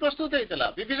ଶବରୀ ପ୍ରସ୍ତୁତ ହେଇଥିଲା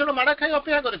ବିଭୀଷଣ ମାଡ ଖାଇ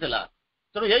ଅପେକ୍ଷା କରିଥିଲା।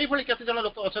 ତେଣୁ ଏଇଭଳି କେତେ ଜଣ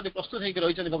ଲୋକ ଅଛନ୍ତି ପ୍ରସ୍ତୁତ ହେଇକି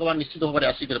ରହିଛନ୍ତି ଭଗବାନ ନିଶ୍ଚିତ ଭାବରେ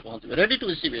ଆସିକରି ପହଞ୍ଚିବେ ready to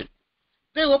receive eat.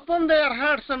 De open there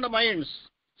hearts and minds.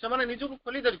 ସେମାନେ ନିଜକୁ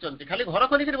ଖୋଲି ଧରିଛନ୍ତି ଖାଲି ଘର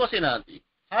କରିକିରି ବସି ନାହାନ୍ତି।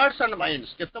 ହାର୍ଟସ୍ ଆଣ୍ଡ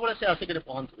ମାଇଣ୍ଡସ୍ କେତେବେଳେ ସେ ଆସିକରି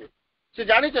ପହଞ୍ଚିବେ ସେ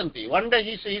ଜାଣିଛନ୍ତି one day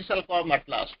Hi shawl com at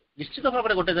last. ନିଶ୍ଚିତ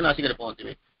ଭାବରେ ଗୋଟେ ଦିନ ଆସିକରି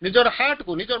ପହଞ୍ଚିବେ। ନିଜର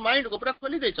ହାର୍ଟକୁ ନିଜର ମାଇଣ୍ଡକୁ ପୁରା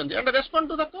ଖୋଲି ଦେଇଛନ୍ତି and respond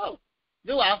to the call.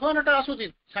 ଯୋଉ ଆହ୍ୱାନଟା ଆସୁଛି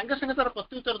ସାଙ୍ଗେ ସାଙ୍ଗେ ତାର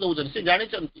ପ୍ରତ୍ୟୁତ୍ତର ଦଉଛନ୍ତି ସେ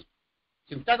ଜାଣିଛନ୍ତି।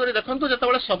 ଚିନ୍ତା କରି ଦେଖନ୍ତୁ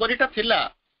ଯେତେବେଳେ ଶବରୀଟା ଥିଲା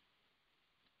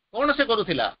କଣ ସେ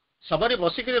କରୁଥିଲା ଶବରୀ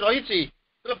ବସିକରି ରହିଛି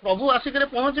ପ୍ରଭୁ ଆସିକରି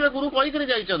ପହଞ୍ଚିବେ ଗୁରୁ କହିକରି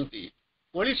ଯାଇଛନ୍ତି।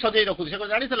 କୋଳି ସଜେଇ ରଖୁଛି ସେ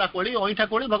ଜାଣିଥିଲା କୋଳି ଅଇଁଠା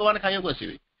କୋଳି ଭଗବାନ ଖାଇବାକୁ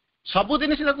ଆସିବେ।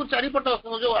 ସବୁଦିନ ସେ ତାକୁ ଚାରିପଟ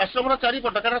ଯୋଉ ଆଶ୍ରମର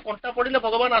ଚାରିପଟ କାରଣ କଣ୍ଟା ପଡିଲେ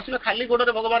ଭଗବାନ ଆସିବେ ଖାଲି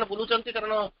ଗୋଡରେ ଭଗବାନ ବୁଲୁଛନ୍ତି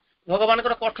କାରଣ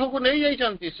ଭଗବାନଙ୍କର କଠକୁ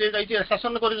ନେଇଯାଇଛନ୍ତି ସେ ଯାଇକି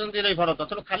ଶାସନ କରୁଛନ୍ତି ଏଇ ଭରତ।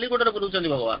 ତେଣୁ ଖାଲି ଗୋଡରେ ବୁଲୁଛନ୍ତି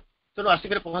ଭଗବାନ। ତେଣୁ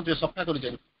ଆସିକରି ପହଞ୍ଚିବେ ସଫା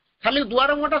କରିଛନ୍ତି ଖାଲି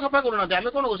ଦୁଆର ମୁହଁଟା ସଫା କରୁନାହାନ୍ତି। ଆମେ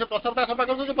କଣ ସେ ପ୍ରଥମଟା ସଫା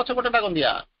କରୁଛୁ ପଛପଟଟା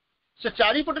ଗନ୍ଧିଆ ସେ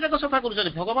ଚାରିପଟେ ଯାକ ସଫା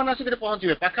କରୁଛନ୍ତି। ଭଗବାନ ଆସିକରି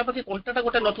ପହଞ୍ଚିବେ ପାଖାପାଖି କଣ୍ଟାଟା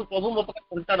ଗୋଟେ ନଥିବ ପ୍ରଭୁ ମୋ ପାଖରେ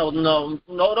କଣ୍ଟା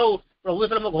ନ ରହୁ ପ୍ରଭୁ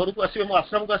ଯେତେବେଳେ ମୋ ଘରକୁ ଆସିବେ ମୋ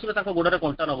ଆଶ୍ରମକୁ ଆସିବେ ତାଙ୍କ ଗୋଡରେ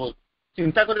କଣ୍ଟା ନ ହଉ।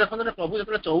 ଚିନ୍ତା କରି ଦେଖନ୍ତୁ ପ୍ରଭୁ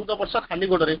ଯେତେବେଳେ 14 ବର୍ଷ ଖାଲି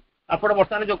ଗୋଡରେ ଆପଣ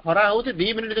ବର୍ତ୍ତମାନ ଯୋଉ ଖରା ହଉଛି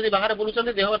 2 ମିନିଟ୍ ଯଦି ବାହାରେ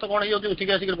ବୁଲୁଛନ୍ତି ଦେହ ହାତ କଣ ହେଇଯାଉଛି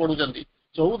ଉଠିକି ଆସିକି ପଡୁଛନ୍ତି।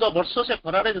 14 ବର୍ଷ ସେ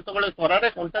ଖରାରେ ଯେତେବେଳେ ଖରାରେ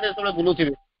କଣ୍ଟାରେ ଯେତେବେଳେ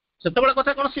ବୁଲୁଥିବେ ସେତେବେଳେ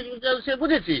କଥା କଣ ସେ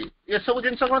ବୁଝିଛି ଏସବୁ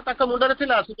ଜିନିଷ କଣ ତାଙ୍କ ମୁଣ୍ଡରେ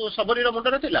ଥିଲା ଶବରୀର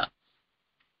ମୁଣ୍ଡରେ ଥିଲା।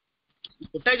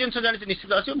 ଗୋଟାଏ ଜିନିଷ ଜାଣିଛି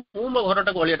ନିଶ୍ଚିତ ଆସିବ ମୁଁ ମୋ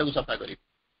ଘରଟାକୁ ଅଳିଆଟାକୁ ସଫା କରିବି।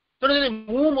 ତେଣୁ ଯଦି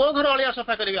ମୁଁ ମୋ ଘର ଅଳିଆ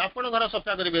ସଫା କରିବି ଆପଣ ଘର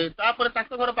ସଫା କରିବେ ତାପରେ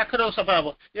ତାଙ୍କ ଘର ପାଖରେ ସଫା ହବ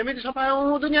ଏମିତି ସଫା ହବ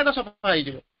ଦୁନିଆଟା ସଫା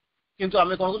ହେଇଯିବ। କିନ୍ତୁ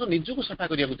ଆମେ କଣ କରୁଛୁ ନିଜକୁ ସଫା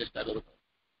କରିବାକୁ ଚେଷ୍ଟା କରୁ।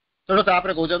 ତେଣୁ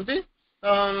ତାପରେ କହୁଛନ୍ତି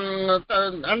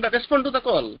and respond to the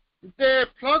call they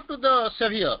flock to the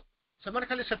savior। ସେମାନେ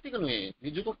ଖାଲି ସେତିକି ନୁହେଁ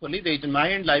ନିଜକୁ ଖୋଲି ଦେଇଛନ୍ତି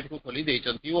ମାଇଣ୍ଡ ଲାଇଫକୁ ଖୋଲି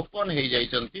ଦେଇଛନ୍ତି ଓପନ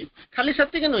ହେଇଯାଇଛନ୍ତି। ଖାଲି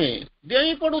ସେତିକି ନୁହେଁ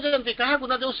ଡେଇଁ ପଡୁଛନ୍ତି କାହାକୁ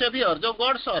ନା ଯୋଉ ସେଭିୟର ଯୋଉ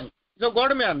ଗଡ ସନ୍ ଯୋଉ ଗଡ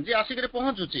ମ୍ୟାନ ଯିଏ ଆସିକରି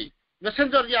ପହଞ୍ଚୁଛି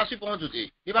ମେସେଞ୍ଜର ଯିଏ ଆସି ପହଞ୍ଚୁଛି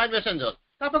ଡିଭାଇନ ମେସେଞ୍ଜର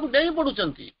ତା ପାଖକୁ ଡେଇଁ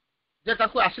ପଡୁଛନ୍ତି ଯେ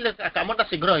ତାକୁ ଆସିଲେ କାମଟା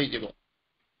ଶୀଘ୍ର ହେଇଯିବ।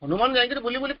 ହନୁମାନ ଯାଇକରି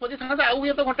ବୁଲି ବୁଲି ଖୋଜିଥାନ୍ତା ଆଉ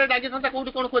ଇଏ ତ ଘଣ୍ଟେ ଡାକିଥାନ୍ତା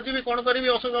କୋଉଠି କଣ ଖୋଜିବି କଣ କରିବି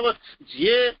ଅସୁବିଧା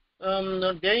ଯିଏ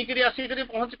ଡେଇଁକିରି ଆସିକରି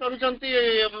ପହଞ୍ଚି ପାରୁଛନ୍ତି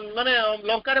ମାନେ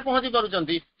ଲଙ୍କାରେ ପହଞ୍ଚି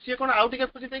ପାରୁଛନ୍ତି ସିଏ କଣ ଆଉ ଟିକେ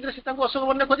ଖୋଜି ଦେଇକରି ସେ ତାଙ୍କୁ ଅଶୋକ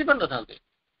ବନରେ ଖୋଜି ପାରିନଥାନ୍ତେ।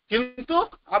 କିନ୍ତୁ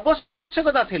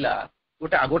ଆବଶ୍ୟକତା ଥିଲା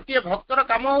ଗୋଟିଏ ଭକ୍ତର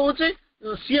କାମ ହଉଛି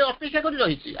ସିଏ ଅପେକ୍ଷା କରି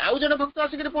ରହିଛି ଆଉ ଜଣେ ଭକ୍ତ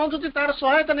ଆସିକରି ପହଞ୍ଚୁଛି ତାର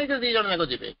ସହାୟତା ନେଇକରି 2 ଜଣ ଯାକ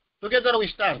ଯିବେ ଟୁଗେଦର ୱି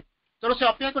ଷ୍ଟାଣ୍ଡ। ତେଣୁ ସେ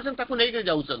ଅପେକ୍ଷା କରୁଛନ୍ତି ତାକୁ ନେଇକରି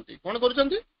ଯାଉଛନ୍ତି କଣ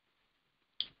କରୁଛନ୍ତି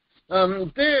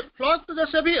they flock to the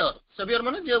savior। savior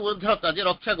ମାନେ ଯିଏ ଉଦ୍ଧତା ଯିଏ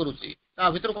ରକ୍ଷା କରୁଛି ତା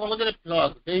ଭିତରୁ କଣ କରୁଛନ୍ତି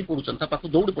ଫ୍ଲକ୍ ଦେଇ ପଡୁଛନ୍ତି ତା ପାଖକୁ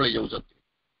ଦୌଡ଼ି ପଳେଇ ଯାଉଛନ୍ତି।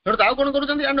 ତେଣୁ ଆଉ କଣ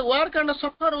କରୁଛନ୍ତି and work and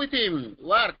suffer with him।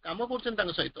 work କାମ କରୁଛନ୍ତି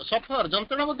ତାଙ୍କ ସହିତ ସଫର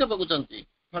ଯନ୍ତ୍ରଣା ମଧ୍ୟ ଭୋଗୁଛନ୍ତି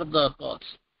for the cause।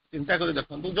 ଚିନ୍ତା କରି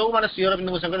ଦେଖନ୍ତୁ ଯୋଉମାନେ ଶ୍ରୀ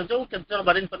ଅରବିନ୍ଦଙ୍କ ସାଙ୍ଗରେ ଯୋଉ କେତେ ଜଣ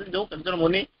ବାରିନ ଯୋଉ କେତେ ଜଣ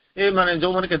ମୁନି ଏ ମାନେ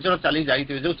ଯୋଉମାନେ କେତେ ଜଣ ଚାଲି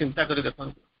ଯାଇଥିବେ ଯୋଉ ଚିନ୍ତା କରି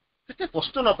ଦେଖନ୍ତୁ କେତେ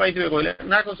କଷ୍ଟ ନ ପାଇଥିବେ କହିଲେ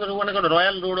ନା ମାନେ କଣ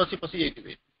ରୟାଲ ରୋଡ ଅଛି ପଶି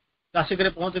ଯାଇଥିବେ ଆସିକରି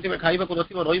ପହଞ୍ଚିଥିବେ ଖାଇବାକୁ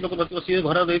ନଥିବ ରହିବାକୁ ନଥିବ ସିଏ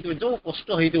ଘର ଦେଇଥିବେ ଯୋଉ କଷ୍ଟ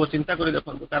ହେଇଥିବ ଚିନ୍ତା କରି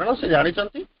ଦେଖନ୍ତୁ। କାରଣ ସେ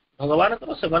ଜାଣିଛନ୍ତି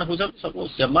ଭଗବାନଙ୍କର ସେମାନେ ହଉଛନ୍ତି ସବୁ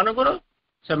ସେମାନଙ୍କର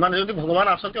ସେମାନେ ଯଦି ଭଗବାନ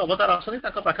ଆସନ୍ତି ଅବତାର ଆସନ୍ତି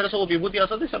ତାଙ୍କ ପାଖରେ ସବୁ ବିଭୂତି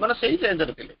ଆସନ୍ତି ସେମାନେ ସେଇ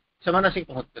ରେଞ୍ଜରେ ଥିଲେ ସେମାନେ ଆସିକି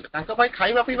ପହଞ୍ଚିଥିଲେ ତାଙ୍କ ପାଇଁ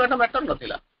ଖାଇବା ପିଇବାଟା ମ୍ୟାଟର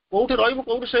ନଥିଲା କୋଉଠି ରହିବୁ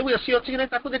କୋଉଠି ଶୋଇବୁ ଏସି ଅଛି କି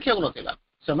ନାହିଁ ତାକୁ ଦେଖିବାକୁ ନଥିଲା।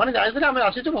 ସେମାନେ ଜାଣିଥିଲେ ଆମେ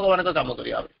ଆସିଛୁ ଭଗବାନଙ୍କ କାମ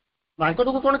କରିବା ପାଇଁ।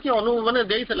 ମାଙ୍କଡକୁ କଣ କି ମାନେ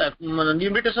ଦେଇଥିଲା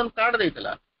ଇନଭିଟେସନ କାର୍ଡ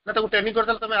ଦେଇଥିଲା ନା ତାକୁ ଟ୍ରେନିଂ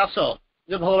କରିଥିଲା ତମେ ଆସ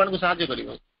ଯେ ଭଗବାନଙ୍କୁ ସାହାଯ୍ୟ କରିବ।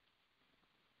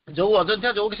 ଯୋଉ ଅଯୋଧ୍ୟା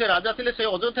ଯୋଉଠି ସେ ରାଜା ଥିଲେ ସେ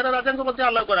ଅଯୋଧ୍ୟାର ରାଜାଙ୍କୁ ମଧ୍ୟ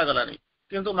ଆଲାଉ କରାଗଲାନି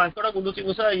କିନ୍ତୁ ମାଙ୍କଡ ଗୁଣ୍ଡୁଚି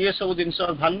ମୂଷା ଇଏ ସବୁ ଜିନିଷ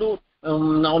ଭାଲୁ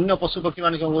ଅନ୍ୟ ପଶୁ ପକ୍ଷୀ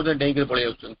ମାନେ ସବୁ ଡେଇଁକି ପଳେଇ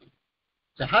ଯାଉଛନ୍ତି।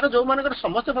 ଯାହାର ଯୋଉମାନଙ୍କର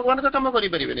ସମସ୍ତେ ଭଗବାନଙ୍କ କାମ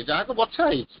କରିପାରିବେନି ଯାହାକୁ ବଛା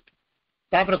ହେଇଛି।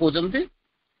 ତାପରେ କହୁଛନ୍ତି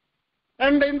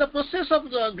and in the process of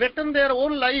greaten their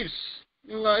own lives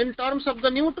in terms of the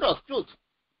new truth।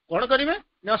 କଣ କରିବେ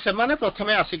ନା ସେମାନେ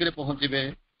ପ୍ରଥମେ ଆସିକରି ପହଞ୍ଚିବେ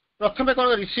ପ୍ରଥମେ କଣ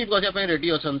ରିସିଭ୍ କରିବା ପାଇଁ ରେଡି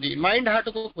ଅଛନ୍ତି ମାଇଣ୍ଡ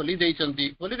ହାର୍ଟକୁ ଖୋଲି ଦେଇଛନ୍ତି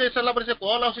ଖୋଲି ଦେଇ ସାରିଲା ପରେ ସେ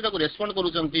କଲ୍ ଆସୁଛି ତାକୁ ରେସ୍ପଣ୍ଡ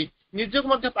କରୁଛନ୍ତି ନିଜକୁ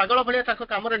ମଧ୍ୟ ପାଗଳ ଭଳିଆ ତାଙ୍କ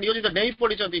କାମରେ ନିୟୋଜିତ ଡେଇଁ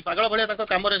ପଡିଛନ୍ତି ପାଗଳ ଭଳିଆ ତାଙ୍କ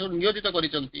କାମରେ ନିୟୋଜିତ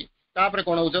କରିଛନ୍ତି। तापर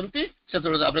कौन होचंती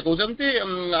सेतबेले तापर कहउचंती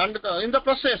and in the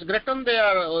process Grattan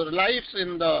there lives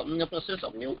in the process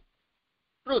of new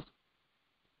truth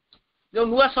जो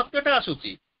नुआ सत्यटा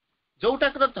आसुची जोटा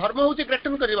धर्म हूँ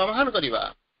ग्रेटन करवा महान करवा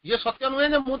ये सत्य नुहे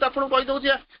ना मुझे आपको कहीदे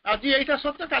आज यहीटा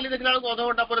सत्य काली देखला बेलू अध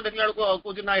घंटा पर देखला बेलू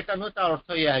कौन ना यहाँ नुहे तार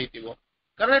अर्थ यह हो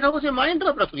कारण यहाँ हूँ माइंड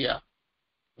प्रक्रिया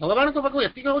भगवान पाक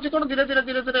एति हूँ कौन धीरे धीरे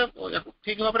धीरे धीरे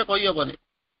ठीक भाव में कहीहबनी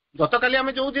गत काली आम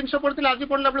जो जिन पढ़ते आज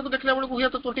पढ़ला बेलू देखला बेलू हुए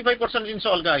तो 25% जिन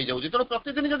अलग हो जाऊँगी तेणु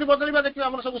प्रतिदिन जब बदलवा देखिए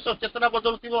आम सब चेतना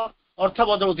बदलुव अर्थ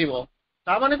बदलुव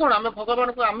ताने कौन आम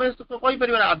भगवान को आम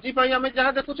कहीपर आज आम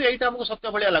जहाँ देखुँ यहाँ आमको सत्य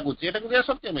भाया लगुच ये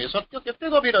सत्य नुहे सत्य केते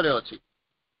गभीर अच्छी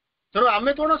तेणु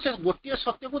आम कौन से गोटे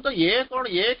सत्य को तो ये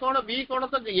कौन बी कौन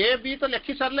तो ए बी तो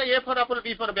लिखि सारे A for Apple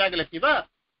B for bag लिखा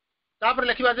तापर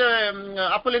लिखा जे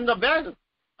एप्पल इन द बैग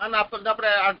आन एप्पल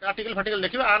आर्टिकल फार्टिकल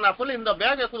लिखा आन एप्पल इन द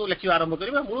बैग लिखा आरंभ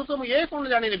करवा मूल तो ये कौन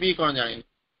जानी बी कौन जानी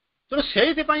तेणु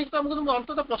से तो आमको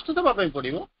अंततः प्रस्तुत हाँपाई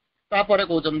पड़ो तापर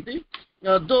कहते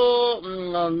दो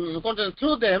कौन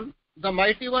through them the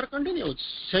mighty work continues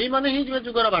से मैंने ही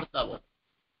जुगर वार्ता हम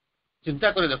चिंता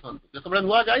कर देखो जो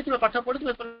नुआ जाइए पाठ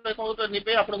पढ़ी कौन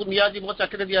निबे आपको निजी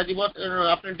चाकरी दिज्व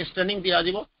अप्रेंटिस ट्रेनिंग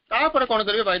दिज्व तापर कौन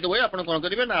करेंगे बाय द वे आप कौन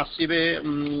करेंगे ना आसवे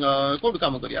कौट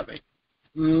कम करने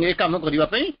ये कम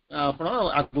करने आप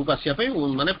आगू आसवाई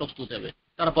मानने प्रस्तुत हे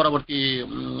तार परवर्ती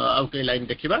आउ कई लाइन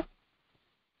देखा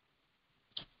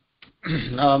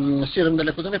श्रीरंग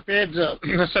लिखुं पेज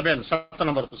 7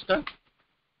 नंबर पुस्तक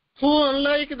who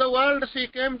unlike the world C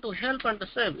came to help and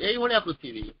save यही भाया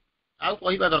पृथ्वी आउ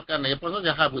कहवा दरकार नहीं एपर्यंत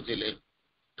जहाँ बुझे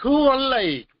ठू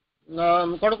अनलाइक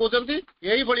कौन कहते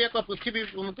यही भाई एक पृथ्वी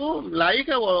को लाइक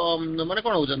माने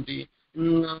कौन होती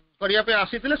करने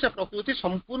आसी से प्रकृति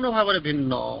संपूर्ण भाव में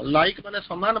भिन्न लाइक माने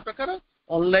समान प्रकार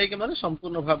अनलाइक माने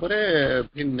संपूर्ण भाव में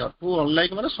भिन्न ठू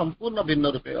अनलाइक माने संपूर्ण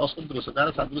भिन्न रूपे असदृश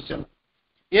तार सादृश्य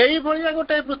यही भाया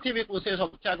गोटे पृथ्वी को से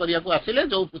रक्षा करने को आसिले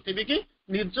जो पृथ्वी की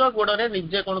निज गोड़े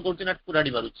निजे कौन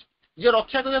करुड़ी मारूची जी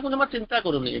रक्षा करने को जमा चिंता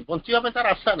करूनी बचापी तार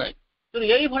आशा ना तेणु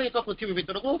यही भाई एक पृथ्वी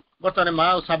भीतर को बर्तमान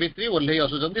माँ और सावित्री ओह्लई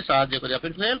आसुच्च साहय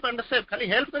हेल्प एंड सेव खाली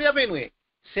हेल्प करने नुहे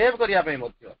सेव करने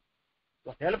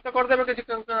हेल्प तो करदे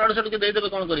किसी आड़े देदेवे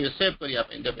कौन करेंगे सेव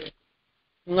करने देवे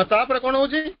तापर कौन हो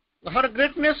हर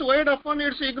greatness Wade upon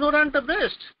it's इग्नोरांट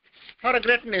breast her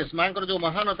greatness माँ जो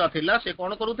महानता थिला से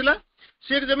कौन करूला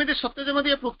सी जमी सत्य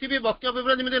जमी पृथ्वी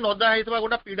वक्तव्य जमी नदा होता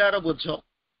गोटे पीड़ार बोझ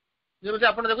जमी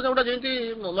आप देखुचे गोटे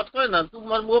जमी मत कहे ना तू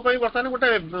मो बर्तमान गोटे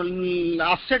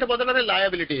आसेट बदल में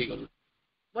लायबिलिटी हो गलु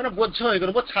मैंने बोझ हो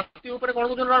गलु मो छाती उपर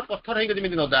कौन कर पत्थर होगी जमी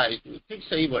नदा हो ठीक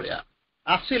से भाया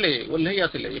आसिले ओह्लई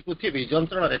आसिले पृथ्वी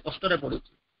जंत्रण कष्ट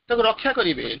पड़ुची रक्षा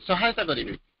करेंगे सहायता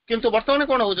करेंगे किंतु बर्तमान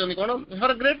कौन होती कौन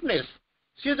हर ग्रेटनेस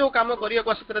सी जो कम करने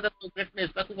को ग्रेटनेस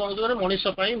कौन मनीष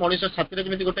मनीष छाती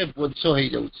जमी गोटे बोझ हो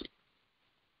जाऊँगी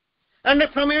and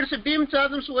from its deem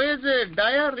charge veg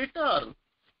Dyer return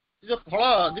जो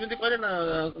फल जमी कहे ना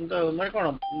मैं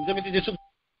कौन जमी जीशु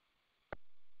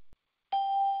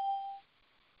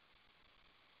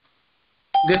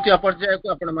द्वितीय पर्याय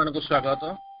को आपण मान स्वागत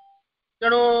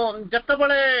तेणु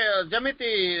जितेबले जमी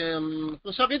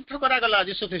क्रुशबिद्ध करागला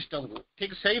जीशु ख्रीस्ट को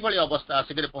ठीक से भाई अवस्था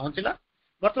आसिक पहुंचला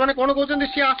बर्तमान कौन कहते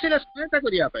सी आसिले सहायता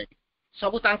करने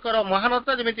सब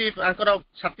महानता जमी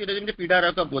छाती जमी पीड़ार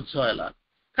एक बोझ है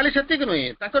खाली से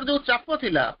नुहे जो चाप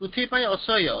थिला पृथ्वी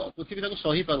असह्य पृथ्वी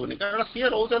सही पारुनी कारण सी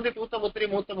रोचे तू तो मुतरी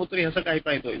मु तो मुतरी हेस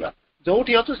कहीं कहवा जो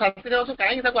अच्छु शांति अच्छु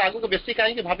कहीं आगू बेसी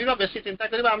कहीं भाव बेसी चिंता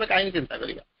करवा आम कहीं चिंता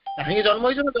करवा कहीं जन्म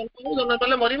हो जन्म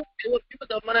पाले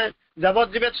मरवा मैंने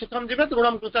जबत जीवे सुखम जीवे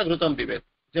ऋणम कृता घृतम पीबे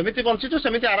जमी बंचीचु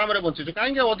सेमती आराम बंचीचु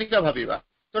कहीं अधिका भावा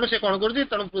तेणु से कौन कर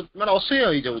मैंने असह्य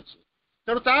हो जाऊँगी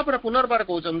तेणु तापर पुनर्बार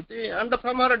कहते and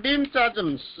from her deem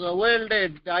चार्जम्स weld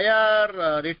Dyer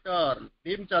return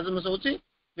deem चार्जम्स हूँ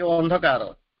जो अंधकार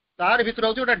तार भीतर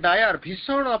हूँ गोटे डायर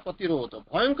भीषण प्रतिरोध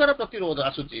भयंकर प्रतिरोध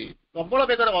आसूची प्रबल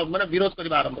बेगर मैंने विरोध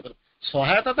करने आरंभ कर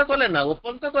सहायता तो कले ना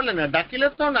ओपन तो कले ना डाकिले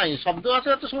तो ना शब्द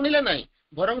आसे तो शुणिले ना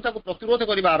बरং प्रतिरोध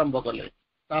करने आरंभ कले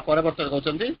परवर्तन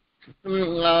कहते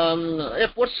ए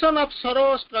पोर्शन ऑफ सरो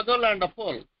स्ट्रगल एंड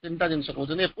फॉल तीनटा जिन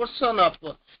कहते ए पोर्शन ऑफ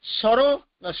सरो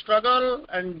स्ट्रगल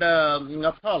एंड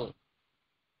फॉल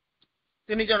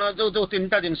तीन जन जो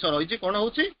तीनटा जिनस रही कौन हो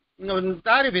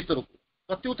तार भीतर को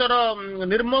प्रत्युत्तर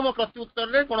निर्मम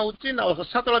प्रत्युत्तर कौन हो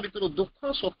रसातल भीतर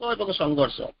दुख शोक और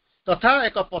संघर्ष तथा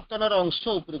एक पतनर अंश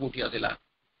उपरକୁ उठी आसिला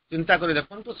चिंता कर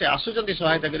देखो से आसुचंती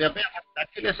सहायता करने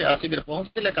डाकिले से आसिक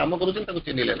पहुंचते कम कर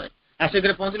चिन्हले ना आसिक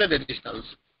पहुंचले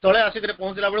डिस्टेंस तले आसिक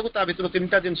पहुंचला बेलू ता भीतर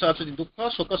तीनटा जिनस आस दुख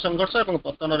शोक संघर्ष और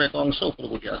पतनर एक अंश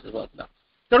उपरକୁ उठी आसला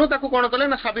तेणु ताकू कौन कले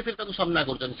ना सावित्री सामना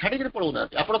कर छाड़ी पड़ो ना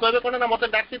आप कहे कौन ना मत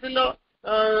डाक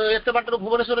एत बाटर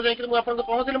भुवनेश्वर जाकर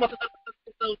पहुंचली मत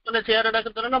ମାନେ ଚେୟାର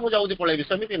ଡାକିଦେଲେ ନା ମୁଁ ଯାଉଛି ପଳେଇବି,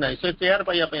 ସେମିତି ନାହିଁ। ସେ ଚେୟାର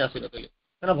ପାଇବା ପାଇଁ ଆସିନଥିଲେ,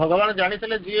 କାରଣ ଭଗବାନ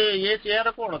ଜାଣିଥିଲେ ଯିଏ ଇଏ ଚେୟାର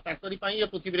କଣ ତାଙ୍କରି ପାଇଁ ଏ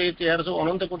ପୃଥିବୀରେ ଏ ଚେୟାର ସବୁ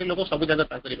ଅନନ୍ତ କୋଟି ଲୋକ ସବୁ ଜାଗା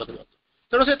ତାଙ୍କରି ପାଖରେ ଅଛି।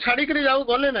 ତେଣୁ ସେ ଛାଡିକିରି ଯାଉ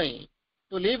ଗଲେ ନାହିଁ।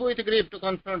 To leave with ଗ୍ରିଫ୍ two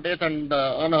କନଫ୍ରଣ୍ଟ death and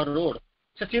on hour road.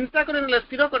 ସେ ଚିନ୍ତା କରିନେଲେ,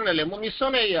 ସ୍ଥିର କରିନେଲେ ମୋ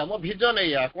ମିଶନ ଏଇଆ, ମୋ ଭିଜନ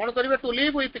ଏଇଆ। କଣ କରିବେ? ଟୁ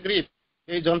ଲିଭ୍ ୱିଥ୍ ଗ୍ରିଫ୍,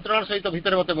 ଏଇ ଯନ୍ତ୍ରଣା ସହିତ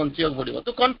ଭିତରେ ମତେ ବଞ୍ଚିବାକୁ ପଡିବ।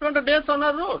 Two କନଫ୍ରଣ୍ଟ death on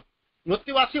hour road,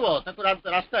 ମୃତ୍ୟୁ ଆସିବ ତାକୁ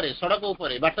ରାସ୍ତାରେ ସଡ଼କ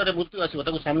ଉପରେ ବାଟରେ ମୃତ୍ୟୁ ଆସିବ,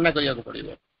 ତାକୁ ସାମ୍ନା କରିବାକୁ ପଡିବ।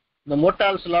 The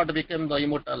mortal slot became the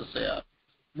immortal seer.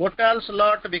 Mortal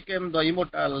slot became the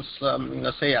immortal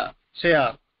seer.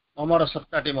 ଅମର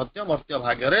ସତ୍ତାଟି ମଧ୍ୟ ମର୍ତ୍ତ୍ୟ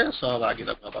ଭାଗ୍ୟରେ ସହଭାଗୀ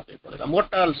ହେବା ପାଇଁ ପଡିଲା।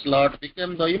 Mortal slot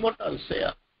became the immortal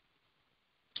seer.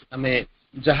 ଆମେ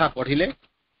ଯାହା ପଢିଲେ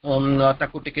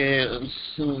ତାକୁ ଟିକେ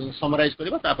ସମରାଇଜ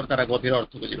କରିବା, ତାପରେ ତାର ଗଭୀର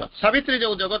ଅର୍ଥକୁ ଯିବା। ସାବିତ୍ରୀ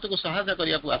ଯୋଉ ଜଗତକୁ ସାହାଯ୍ୟ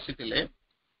କରିବାକୁ ଆସିଥିଲେ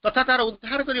ତଥା ତାର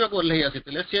ଉଦ୍ଧାର କରିବାକୁ ଓହ୍ଲେଇ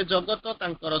ଆସିଥିଲେ, ସେ ଜଗତ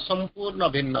ତାଙ୍କର ସମ୍ପୂର୍ଣ୍ଣ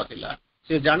ଭିନ୍ନ ଥିଲା।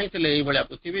 ସେ ଜାଣିଥିଲେ ଏଇଭଳିଆ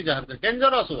ପୃଥିବୀ ଯାହା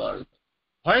ଡେଞ୍ଜରସ୍ ୱାର୍ଲଡ,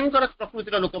 ଭୟଙ୍କର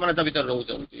ପ୍ରକୃତିର ଲୋକମାନେ ତା ଭିତରେ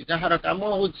ରହୁଛନ୍ତି, ଯାହାର କାମ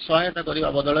ହଉଛି ସହାୟତା କରିବା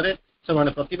ବଦଳରେ ସେମାନେ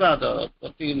ପ୍ରତିବାଦ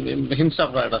ହିଂସା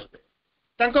ପ୍ରୟୋଗ ହେବେ।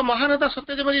 ତାଙ୍କ ମହାନତା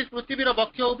ସତ୍ୟ ଯେପରି ପୃଥିବୀର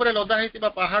ବକ୍ଷ ଉପରେ ଲଦା ହେଇଥିବା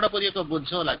ପାହାଡ ପରି ଏକ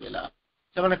ବୋଝ ଲାଗିଲା।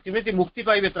 ସେମାନେ କେମିତି ମୁକ୍ତି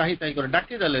ପାଇବେ ତ୍ରାହି ତାହି କରି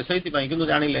ଡାକିଦେଲେ ସେଇଥିପାଇଁ, କିନ୍ତୁ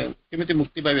ଜାଣିଲେ କେମିତି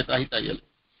ମୁକ୍ତି ପାଇବେ ତ୍ରାହି ତାହି ହେଲେ।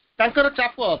 ତାଙ୍କର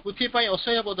ଚାପ ପୃଥିବୀ ପାଇଁ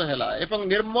ଅସହ୍ୟ ବୋଧ ହେଲା ଏବଂ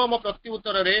ନିର୍ମମ ପ୍ରତି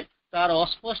ଉତ୍ତରରେ ତାର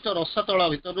ଅସ୍ପଷ୍ଟ ରସାତଳ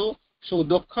ଭିତରୁ ସବୁ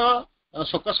ଦୁଃଖ,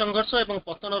 ଶୋକ ସଂଘର୍ଷ ଏବଂ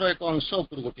ପତନର ଏକ ଅଂଶ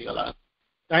ଉପରକୁ ଉଠିଗଲା।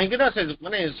 କାହିଁକି ନା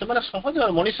ସେମାନେ ସହଜ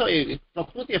ମଣିଷ,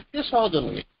 ପ୍ରକୃତି ଏତେ ସହଜ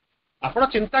ନୁହେଁ। ଆପଣ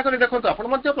ଚିନ୍ତା କରି ଦେଖନ୍ତୁ, ଆପଣ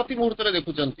ମଧ୍ୟ ପ୍ରତି ମୁହୂର୍ତ୍ତରେ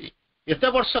ଦେଖୁଛନ୍ତି ଏତେ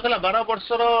ବର୍ଷ ହେଲା 12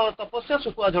 ବର୍ଷର ତପସ୍ୟା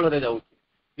ଶୁଖୁଆ ଝୋଳରେ ଯାଉଛି।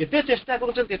 ଏତେ ଚେଷ୍ଟା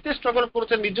କରୁଛନ୍ତି, ଏତେ ଷ୍ଟ୍ରଗଲ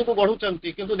କରୁଛନ୍ତି, ନିଜକୁ ବଢୁଛନ୍ତି,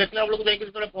 କିନ୍ତୁ ଦେଖିଲା ବେଳକୁ ଯାଇକି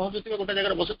ଯେତେବେଳେ ପହଞ୍ଚୁଥିବେ, ଗୋଟେ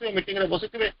ଜାଗାରେ ବସିଥିବେ, ମିଟିଂରେ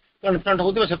ବସିଥିବେ, କନଫ୍ରଣ୍ଟ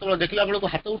ହଉଥିବେ, ସେତେବେଳେ ଦେଖିଲା ବେଳକୁ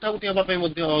ହାତ ଉଠାଉଠି ହେବା ପାଇଁ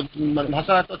ମଧ୍ୟ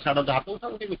ଭାଷା ହାତ ଛାଡ, ହାତ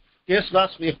ଉଠାଉଠି କେସ୍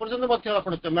ବାସ୍ ଏପର୍ଯ୍ୟନ୍ତ ମଧ୍ୟ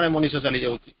ଆପଣ ସେମାନେ ମଣିଷ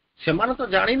ଚାଲିଯାଉଛି। ସେମାନେ ତ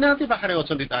ଜାଣିନାହାନ୍ତି ବାହାରେ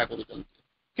ଅଛନ୍ତି ତାହା କରୁଛନ୍ତି,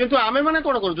 କିନ୍ତୁ ଆମେ ମାନେ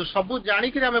କଣ କରୁଛୁ? ସବୁ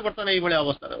ଜାଣିକିରି ଆମେ ବର୍ତ୍ତମାନ ଏଇଭଳିଆ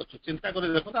ଅବସ୍ଥାରେ ଅଛୁ। ଚିନ୍ତା କରି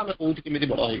ଦେଖନ୍ତୁ ଆମେ କୋଉଠି କେମିତି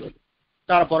ବଡ ହେଇଗଲୁ।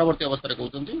 ତାର ପରବର୍ତ୍ତୀ ଅବସ୍ଥାରେ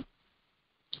କହୁଛନ୍ତି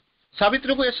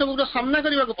ସାବିତ୍ରୀକୁ ଏସବୁର ସାମ୍ନା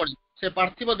କରିବାକୁ ପଡିବ। ସେ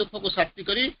ପାର୍ଥିବ ଦୁଃଖକୁ ସାଥୀ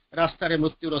କରି ରାସ୍ତାରେ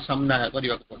ମୃତ୍ୟୁର ସାମ୍ନା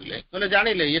କରିବାକୁ ପଡିଲେ। କହିଲେ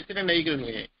ଜାଣିଲେ ଏଥିରେ ନେଇକରି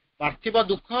ନୁହେଁ, ପାର୍ଥିବ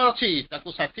ଦୁଃଖ ଅଛି ତାକୁ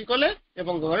ସାଥୀ କଲେ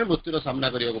ଏବଂ ମୃତ୍ୟୁର ସାମ୍ନା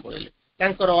କରିବାକୁ ପଡିଲେ।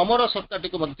 ତାଙ୍କର ଅମର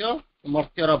ସତ୍ତାଟିକୁ ମଧ୍ୟ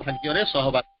ମର୍ତ୍ତ୍ୟର ଭାଗ୍ୟରେ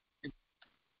ସହଭାଗୀ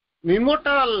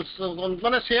ଇମୋର୍ଟାଲ୍ସ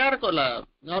ମାନେ ସେୟାର କଲା।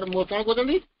 କଣ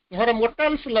କହୁଛନ୍ତି? ଧର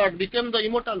ମୋର୍ଟାଲ ସ୍ଲଟ୍ ବିକେମ୍ ଦ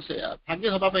ଇମୋର୍ଟାଲ ସେୟାର, ଭାଗ୍ୟ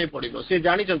ହେବା ପାଇଁ ପଡିବ। ସେ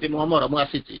ଜାଣିଛନ୍ତି ମୁଁ ଅମର, ମୁଁ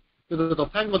ଆସିଛି, କିନ୍ତୁ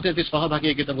ତଥାପି ମଧ୍ୟ ଏଠି ସହଭାଗୀ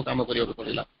ହେଇକି ତାଙ୍କୁ କାମ କରିବାକୁ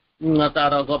ପଡିଲା।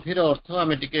 ତାର ଗଭୀର ଅର୍ଥ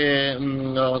ଆମେ ଟିକେ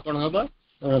କଣ ହବା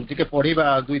ଟିକେ ପଢିବା,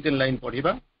 2-3 ଲାଇନ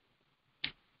ପଢିବା।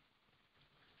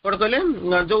 କଣ କହିଲେ?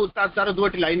 ଯୋଉ ତାର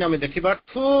 2ଟି ଲାଇନ ଆମେ ଦେଖିବା।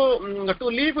 To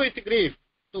leave with ଗ୍ରିଫ୍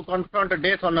two କନଫ୍ରଣ୍ଟ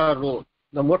death on hour road,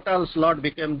 the mortar slot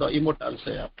became the ଇମୋର୍ଟାଲ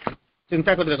share.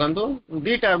 ଚିନ୍ତା କରି ଦେଖନ୍ତୁ,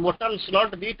 ଦିଟା ମୋର୍ଟାଲ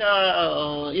ସ୍ଲଟ୍, ଦିଟା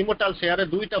ଇମୋର୍ଟାଲ ସେୟାର,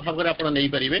 ଦୁଇଟା ଭାଗରେ ଆପଣ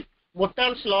ନେଇପାରିବେ।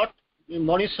 ମୋର୍ଟାଲ ସ୍ଲଟ୍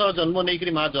ମଣିଷ ଜନ୍ମ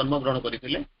ନେଇକରି ମା ଜନ୍ମ ଗ୍ରହଣ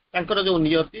କରିଥିଲେ, ତାଙ୍କର ଯୋଉ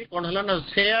ନିୟତି କଣ ହେଲା ନା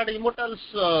ସେୟାର୍ଡ ଇମୋର୍ଟାଲ୍ସ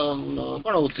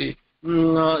କଣ ହଉଛି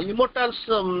ଇମୋର୍ଟାଲ୍ସ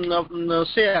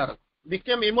ସେୟାର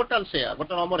ବିକେମ୍ ଇମୋର୍ଟାଲ ସେୟାର,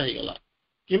 ବର୍ତ୍ତମାନ ଅମର ହେଇଗଲା।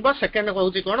 କିମ୍ବା ସେକେଣ୍ଡ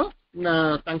କହୁଛି କଣ ନା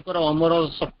ତାଙ୍କର ଅମର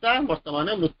ସତ୍ତା ବର୍ତ୍ତମାନ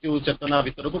ମୃତ୍ୟୁ ଚେତନା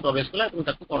ଭିତରକୁ ପ୍ରବେଶ କଲା ଏବଂ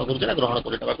ତାକୁ କଣ କରୁଛି ନା ଗ୍ରହଣ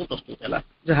କରିଦେବାକୁ ପ୍ରସ୍ତୁତ ହେଲା।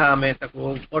 ଯାହା ଆମେ ତାକୁ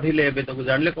ପଢିଲେ ଏବେ ତାକୁ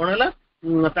ଜାଣିଲେ କଣ ହେଲା,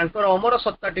 ତାଙ୍କର ଅମର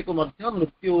ସତ୍ତାଟିକୁ ମଧ୍ୟ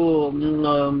ମୃତ୍ୟୁ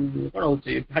କଣ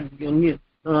ହଉଛି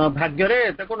ଭାଗ୍ୟରେ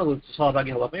କଣ ହଉଛି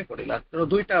ସହଭାଗୀ ହବା ପାଇଁ ପଡିଲା। ତେଣୁ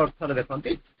ଦୁଇଟା ଅର୍ଥରେ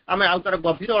ଦେଖନ୍ତି। ଆମେ ଆଉ ତାର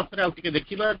ଗଭୀର ଅର୍ଥରେ ଆଉ ଟିକେ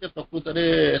ଦେଖିବା ଯେ ପ୍ରକୃତରେ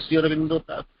ଶ୍ରୀ ଅରବିନ୍ଦ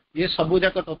ଇଏ ସବୁ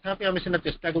ଯାକ, ତଥାପି ଆମେ ସିନା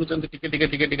ଚେଷ୍ଟା କରୁଛନ୍ତି ଟିକେ ଟିକେ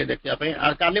ଟିକେ ଟିକେ ଦେଖିବା ପାଇଁ।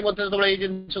 ଆଉ କାଲି ମଧ୍ୟ ଯେତେବେଳେ ଏଇ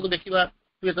ଜିନିଷକୁ ଦେଖିବା,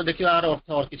 ହୁଏତ ଦେଖିବା ଆର ଅର୍ଥ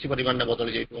କିଛି ପରିମାଣରେ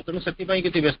ବଦଳି ଯାଇଥିବ। ତେଣୁ ସେଥିପାଇଁ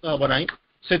କିଛି ବ୍ୟସ୍ତ ହବ ନାହିଁ।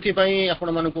 ସେଥିପାଇଁ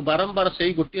ଆପଣମାନଙ୍କୁ ବାରମ୍ବାର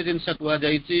ସେଇ ଗୋଟିଏ ଜିନିଷ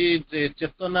କୁହାଯାଇଛି ଯେ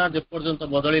ଚେତନା ଯେପର୍ଯ୍ୟନ୍ତ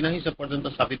ବଦଳି ନାହିଁ ସେ ପର୍ଯ୍ୟନ୍ତ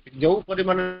ସାବିତ୍ରୀ ଯୋଉ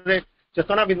ପରିମାଣରେ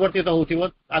ଚେତନା ବିବର୍ତ୍ତିତ ହଉଥିବ,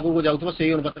 ଆଗକୁ ଯାଉଥିବ,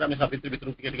 ସେଇ ଅନୁପାତରେ ଆମେ ସାବିତ୍ରୀ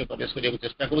ଭିତରକୁ ଟିକେ ଟିକେ ପ୍ରବେଶ କରିବାକୁ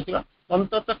ଚେଷ୍ଟା କରୁଥିବା।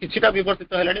 ଅନ୍ତତଃ କିଛିଟା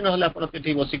ବିବର୍ତ୍ତିତ ହେଲାଣି, ନହେଲେ ଆପଣ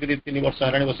ସେଠି ବସିକରି 3 ବର୍ଷ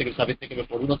ହେଲାଣି ବସିକରି ସାବିତ୍ରୀ କେବେ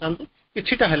ପଢୁନଥାନ୍ତୁ।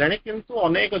 କିଛିଟା ହେଲାଣି, କିନ୍ତୁ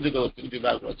ଅନେକ ଯୁଗ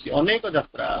ବିଭାଗ ଅଛି, ଅନେକ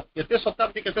ଯାତ୍ରା, କେତେ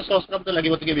ଶତାବ୍ଦୀ କେତେ ସହସ୍ରାବ୍ଦୀ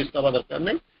ଲାଗିବ ଟିକେ ବ୍ୟସ୍ତ ହବା ଦରକାର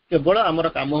ନାହିଁ। କେବଳ ଆମର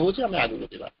କାମ ହଉଛି ଆମେ ଆଗକୁ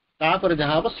ଯିବା, ତାପରେ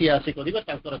ଯାହା ହବ ସିଏ ଆସି କରିବେ,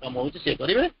 ତାଙ୍କର କାମ ହଉଛି ସିଏ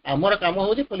କରିବେ। ଆମର କାମ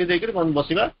ହଉଛି ଖୋଲି ଦେଇକରି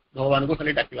ବସିବା, ଭଗବାନଙ୍କୁ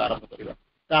ଖାଲି ଡାକିବା ଆରମ୍ଭ କରିବା।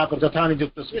 ତାପରେ ଯଥା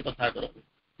ନିଯୁକ୍ତ ସିଏ ତଥା କରନ୍ତି।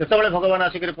 ଯେତେବେଳେ ଭଗବାନ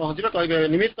ଆସିକରି ପହଞ୍ଚିବେ କହିବେ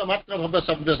ନିମିତ୍ତ ମାତ୍ର ଭବ୍ୟ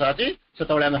ଶବ୍ଦ ସାଜି,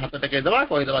 ସେତେବେଳେ ଆମେ ହାତ ଟେକେଇଦବା,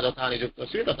 କହିଦବା ଯଥା ନିଯୁକ୍ତ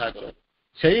ସିଏ ତଥା କରନ୍ତି।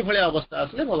 ସେଇଭଳିଆ ଅବସ୍ଥା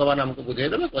ଆସିଲେ ଭଗବାନ ଆମକୁ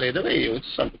ବୁଝେଇଦେବେ, କରେଇଦେବେ। ଏଇ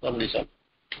ହଉଛି କଣ୍ଡିସନ।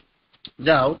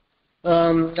 ଯାହା ହଉ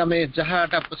ଆମେ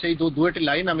ଯାହାଟା ସେଇ ଯୋଉ 2ଟି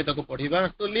ଲାଇନ ଆମେ ତାକୁ ପଢିବା।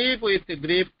 To leave with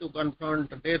ଗ୍ରିଫ୍ two କନଫ୍ରଣ୍ଟ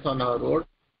death on hour road,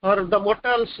 or the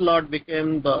mortal slot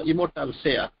became the immortal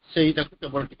seer, ସେଇଟାକୁ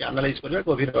କେବଳ ଟିକେ ଆନାଲାଇଜ କରିବା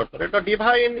ଗଭୀର ଅର୍ଥରେ। The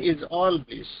divine is all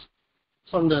bliss,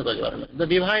 ସନ୍ଦେହ କରିବାର ନାହିଁ। The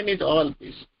divine is all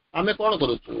bliss। ଆମେ କଣ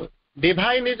କରୁଛୁ?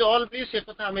 divine is all bliss ଏ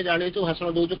କଥା ଆମେ ଜାଣିଛୁ, ଭାଷଣ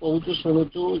ଦଉଛୁ, କହୁଛୁ,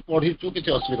 ଶୁଣୁଛୁ, ପଢିଛୁ, କିଛି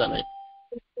ଅସୁବିଧା ନାହିଁ।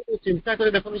 ଚିନ୍ତା କରି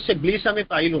ଦେଖନ୍ତୁ ସେ ବ୍ଲିସ୍ ଆମେ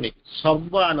ପାଇଲୁନି,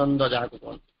 ସର୍ବ ଆନନ୍ଦ ଯାହାକୁ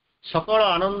କହନ୍ତି। सकल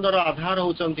आनंदर आधार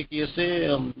होचंती किए से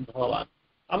भगवान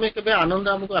आमे केबे आनंद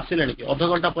हमको आसिलानी कि अध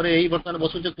घंटा पर यही बर्तमान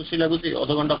बसुचे खुशी लगुची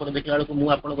अध घंटा पर देखला बेलू मु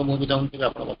आपन को मुह जाऊँ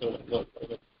आप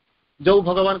जो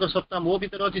भगवान को सत्ता मो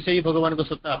भीतर अच्छी से ही भगवान को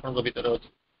सत्ता आपण भीतर अच्छी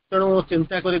तेणु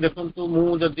चिंता करी देखु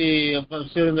मुझे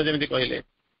श्रीरेन्द्र जमी कहले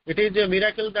it is a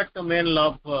miracle that main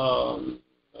love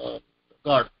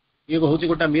God ये हूँ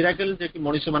गोटा मिराकल जे कि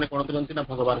मनुष्य मैंने कौन करती ना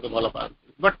भगवान को भल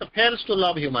पाती but fails to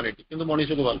love humanity किंतु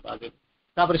मनुष्य को भल पाते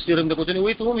तापर श्रीरेन्द्र कहते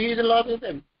with whom he is love with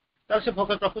them तार से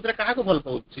प्रकृति में क्या भल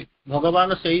पाऊँ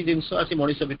भगवान से ही जिनस आसी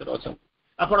मनुष्य भीतर अच्छा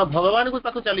आपण भगवान को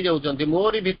पाक चली जाऊँच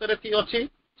मोरी भितर अच्छी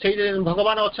से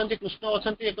भगवान अच्छा कृष्ण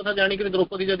अच्छा एक कथा जाणिक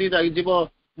द्रौपदी जदि जीव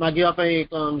मागे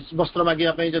वस्त्र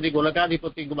मागे जदि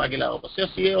गोलकाधिपति को मागिला अवश्य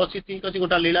सी अच्छी ठीक अच्छी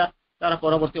गोटा लीला तार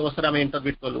परवर्ती अवस्था आम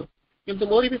इंटरप्रिट कलु किंतु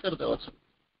मोरी भीतर तो अच्छा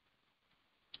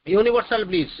universal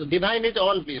bliss divine is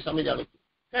all bliss आम जानू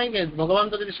कहीं भगवान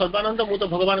तो जब सर्वानंद मुझे तो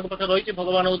भगवान पाखे रही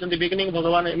भगवान होती बिगिनिंग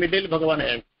भगवान मिडिल भगवान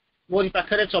एंड मोरी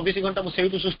पाखे 24 घंटा मुझे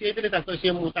सृष्टि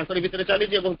होती भितर चली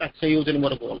से हूँ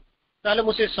मोर गोल ताहले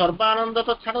मुझे सर्वानंद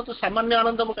तो छाड़ तो सामान्य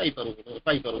आनंद मुझे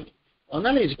पाई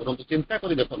अनालाइज करूँ चिंता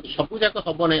कर देखो सबू जाक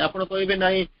हम ना आप कहे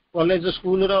ना कॉलेज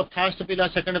स्कूल फास्ट पिला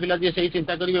सेकेंड पिला जी से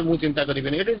चिंता करेंगे मुझे चिंता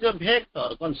करेंगे it is a vague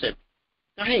concept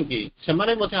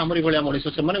कहीं आमरी भाया मनीष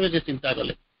से चिंता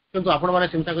कले किंतु आपण मैंने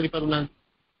चिंता करूना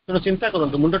तेणु चिंता करूँ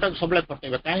मुंडटा सब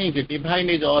खटेबा कहीं डिवाइन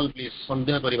इज ऑल प्लीज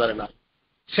सन्देह कर ना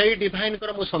से डिवाइन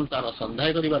कर मु संतान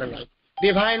सन्देह कर ना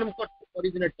डिवाइन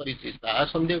ओरिजिनेट कर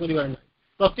सन्देह कर ना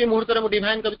प्रति मुहूर्त में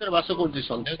डिवाइन भीतर बास कर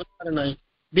सन्देह कर ना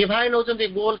डिवाइन होती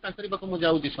गोल पाक मुझे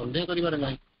जाऊँगी सन्देह कर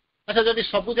ना अच्छा जब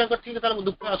सब जाक ठीक है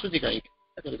दुख आसूँ कहीं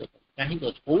कहीं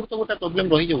कौट तो गोटे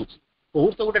प्रोब्लेम रही जाऊँगी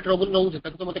कौट तो गोटे ट्रबल रोचे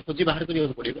तो मतलब खोजी बाहर करने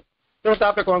पड़ो तेणु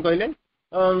तापर कौन कहले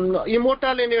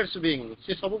इमोर्टाल इन इट्स बीइंग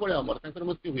से सब बड़े अमर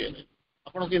मृत्यु हुए नहीं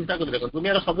आप चिंता कर देखो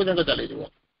दुनिया सब जाक चली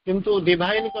किंतु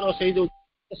डिवाइन से जो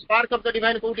स्पार्क ऑफ द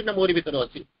डिवाइन कौटी ना मोरी भीतर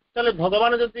अच्छी ताले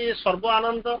भगवान जदि सर्व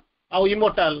आनंद आउ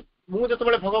इमोर्टाल मुझे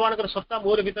जो भगवान सत्ता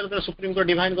मोर भीतर सुप्रीम कोर्ट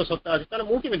डिवाइन को सत्ता अच्छे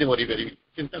मुझे मरी पारि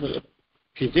चिंता कर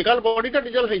फिजिकाल बॉडीटा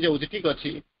डिजल्व हो जाऊँगी ठीक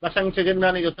अच्छी बासांग से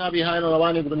यथा विहाय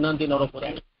नवानी गृहती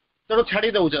नरपुराणी तेणु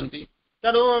छाड़ी दौरान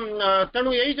तेणु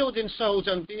तेणु यही जो जिनस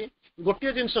होती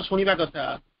गोटे जिनस शुणा कथा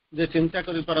जे चिंता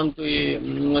करपरतु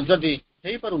जदि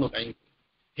हो पारुन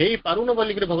कहीं पारुन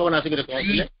बोलिक भगवान आसिक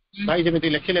कहते भाई जमी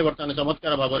लिखिले बर्तमान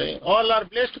चमत्कार भाव में all are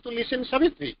blessed to listen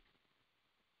Savitri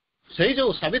से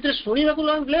जो सावित्री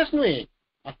शुणा ब्लेस नुहे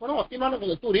आप अतिमान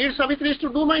to read Savitri to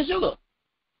do my जोग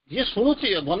जी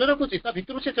शुणुची मन रखुची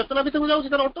भितर से चेतना भितर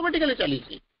जाऊँगी ऑटोमेटिकली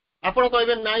चली आप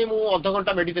कहे ना मुझे अध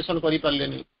घंटा मेडिटेशन कर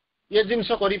ये जिनस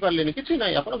करें कि ना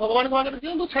आप भगवान को आगे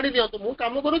दिखाँ छाड़ी दिखाँ मुझे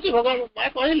कम करुँच भगवान माँ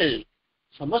कहले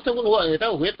समस्त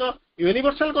यहाँ हुए तो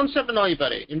यूनिवर्सल कनसेप्ट न हो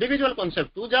पारे इंडिविजुअल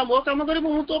कनसेप्ट तू जा मो कम कर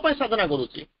तो साधना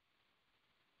करुँची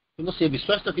कि सी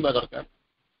विश्वास तो थी दरकार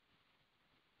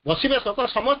बसवे सकाल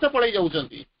समस्ते पलि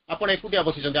जाऊँगी आप एकुटिया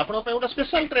बसी आप गोटे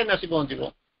स्पेशल ट्रेन आसी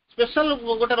पहुँचो स्पेशल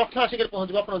गोटे रथ आसिक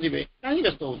पहुँचो आप जी कहीं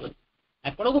व्यस्त होती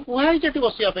आपको कहुई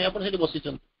बसापी आप बसी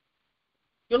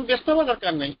क्यों व्यस्त हवा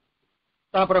दरकार नहीं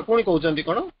तापर पुणी कहते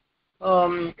कौन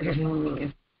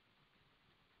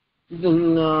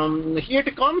it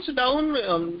comes down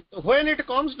when it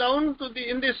comes down to the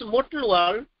in this mortal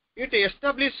world it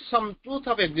establishes some truth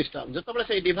of existence जो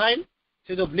से डिवाइन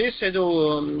से जो ब्लिस से जो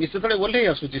इसे ओल्हे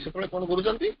आसूची से कौन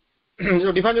कर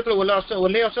जो डिवाइन जो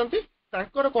ओल्हे आसती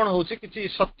कौन हो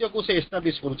सत्य को से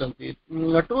एस्टाब्लिश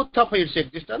कर truth of its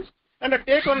existence and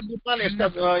take on human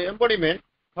embodiment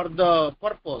for the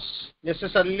purpose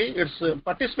necessarily it's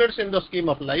participates in the scheme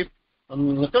of life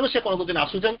तेणु से कौन कहते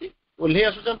आसुँच ओल्हे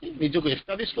आसुँच निजक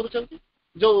एस्टाब्लिश कर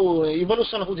जो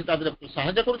इवोल्यूशन होती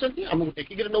साहाଯ୍य करमको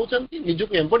टेकिक नौ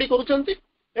निजक एम्बडी करुँच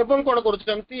कौन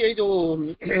कर जो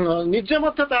निजे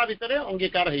भितर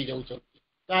अंगीकार हो जाऊँ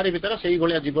तारि भितर से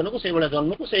भाया जीवन को से भाया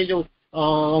जन्म को से जो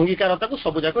अंगीकारता को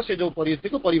सब जाक से जो परिस्थिति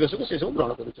को परिवेश को से सब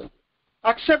ग्रहण कर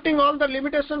accepting all the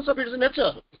limitations of its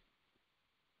nature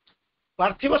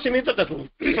पार्थिव सीमित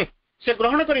से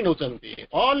ग्रहण कर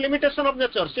ऑल लिमिटेशन ऑफ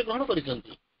नेचर से ग्रहण कर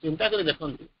चिंता कर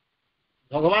देखते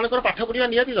भगवान पाठ पढ़ा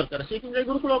निहाती दरकार से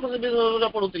गुरुकुल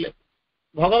पढ़ुले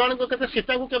भगवान को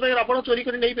सीता को केवल रावण चोरी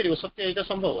कर नहीं पार सत्य यहाँ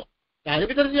संभव तारि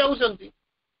भीतर जाऊँगी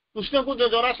कृष्ण को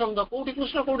जरासंध कौटी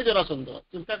कृष्ण कौटी जरासंध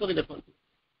चिंता कर देखते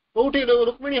कौटी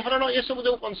रुक्मिणी हरण ये सब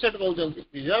जो कनसेप्ट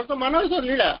कहते तो मानव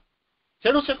लीला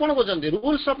तेणु से कौन कहते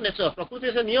रूल्स ऑफ नेचर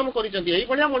प्रकृति से नियम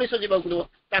कर मनीष जावाक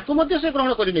पड़ो से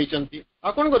ग्रहण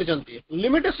कर कौन कर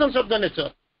लिमिटेशंस ऑफ द नेचर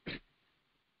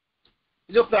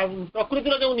जो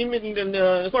प्रकृतिर जो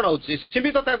कौन हो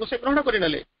सीमितता को से ग्रहण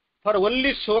कर for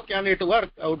only so can it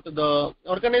work out the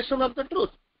organisation of the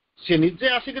truth सी निजे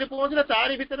आसिक पहुंचले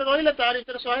तारी भितर रहिले तारी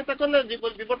भितर सहायता कले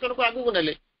विवर्तन को आगू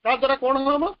नेले ता द्वारा कौन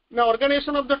हम ना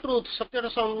ऑर्गेनाइजेशन ऑफ द ट्रूथ सत्य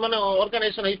माने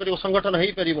ऑर्गेनाइजेशन हो परिबो संगठन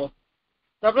हो परिबो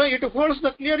तापर it holds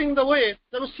the clearing the way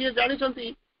तेणु सी जानी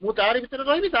चंती मु तारी भितर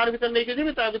रही तार भितर नहीं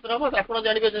जीवी ता भितर हम आपण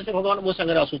जानिबे जे से भगवान मो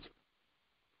संगे आसुची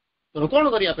तेणु कौन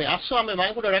करिया पे आसो आमे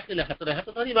मां को डाकिले हाथ रे हाथ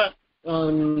धरिबा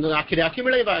आखिरे आखि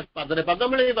मिलेबा पादरे पाद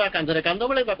मिलेबा कांधरे कांध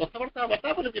मिलेबा कथाबार्ता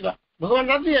बाता पर जीवा भगवान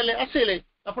राजी हेले आसिले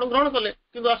आपण ग्रहण कले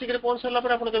किंतु आसिक पहुंच सारा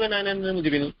पर आपण कबे नाइ नाइ मु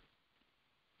जीविनी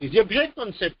इज ए भेग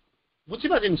कॉन्सेप्ट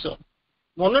बुझिबा जिंस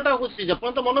मनटा होची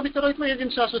जपन तो मन भीतर रहित ये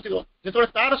जिंस आसुथिबो जेतोले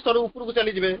तार स्तर ऊपर को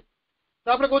चली जिवे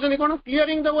तापर कहजनी कोन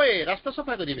क्लियरिंग द वे रास्ता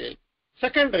सफा करिवे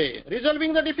सेकंड रे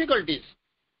रिजॉल्विंग द डिफिकल्टीज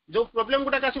जो प्रॉब्लम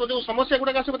गुडा आसीबो जो समस्या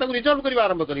गुडा आसीबो ताको रिजॉल्व करबा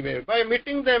आरंभ करिवे बाय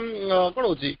मीटिंग देम कोन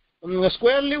होची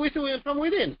स्क्वायरली विथ फ्रॉम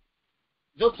विदिन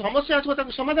जो समस्या आसीबो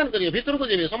ताको समाधान करिवे भीतर को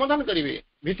जेबे समाधान करिवे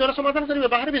भीतर समाधान करिवे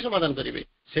बाहर भी समाधान करिवे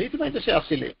सेहित पय से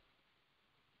आसीले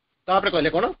तापर कहले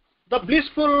कोन the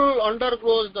blissful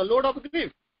अंडरग्रोज the load of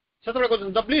grief सेतबे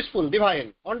कहन द ब्लिसफुल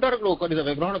डिवाइन अंडरग्रो कर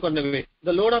देबे ग्रहण कर नेबे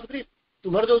द लोड ऑफ ग्रीफ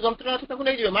तुमर जो जंत्रणा আছে ताको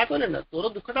नै जिवे मा कहले ना तोर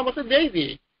दुखटा मते देई दे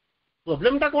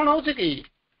प्रॉब्लम टा कोन होचे कि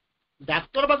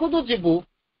डाक्टर पाखु तो जीवु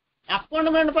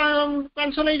अपॉइंटमेंट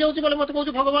कैंसल हो जाउची बोले मते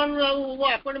कहू भगवान वो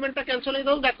अपॉइंटमेंट टा कैंसल हो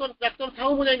जाउ डाक्टर डाक्टर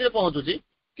थाउ मु जाई पहुंचुची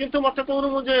किंतु मते कहू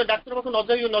मु जे डाक्टर पाखु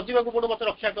न जीवा को पड़ो मते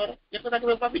रक्षा कर एक कथा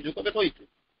के पापी जो कबे कहिछु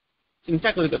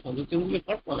चिंता करि देखु तुम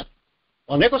कल्पना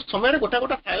अनेक समय गोटा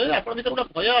गोटा थाए आपण भीतर गोटा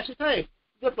भय आसी थाए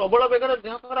जे प्रबल बेगर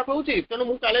देह खराब होउची तेनु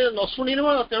मु काले न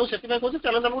सुनिनो तेनु सेति में कहू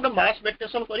चलो हम गोटा मास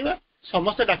मेडिटेशन करबा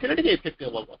समस्त डाकिले टिके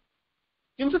इफेक्टिव होबो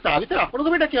किंतु ता भीतर आपण को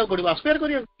भी डाकिया पड़िबो आस्पेयर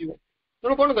करिया पड़िबो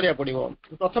तेणु कौन करिया पड़िबो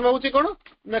प्रथम होउची कोन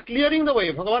ना क्लियरिंग द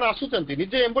वे भगवान आसुचंती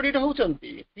निजे एम्बॉडीड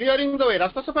होउचंती क्लियरिंग द वे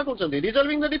रास्ता सफा करचंती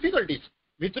रिजॉल्विंग द डिफिकल्टीज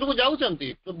भीतर को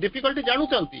जाउचंती तो डिफिकल्टी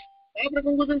जानुचंती तापर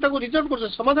कोन कोन ताको रिजॉल्व कर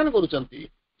समाधान करूचंती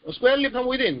स्क्वायरली फ्रॉम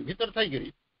विदिन भीतर Thai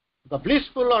curry the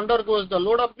blissful undergoes the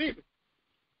load of grief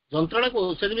जंत्रणा को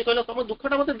से भी कहले तुम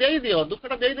दुखटा मते देई दियो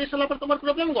दुखटा देई देई सला पर तुम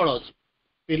प्रॉब्लम कोन अछि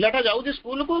पिलाटा जाउची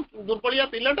स्कूल को दुर्बलिया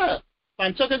पिलाटा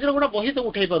 5 केजी गोटा बही तो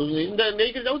उठे पारू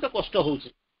नहीं जाऊ तो कष्ट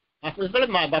होउची आपन से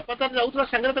बापा तार जाउतला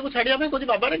संगे ताको छाडिया पे कोजी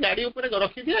बाबा रे गाड़ी ऊपर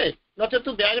रखी दिए नचे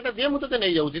तू बैग टा दिए मु तते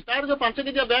नहीं जाउची तार जो 5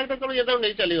 केजी बैग टा तो ये तो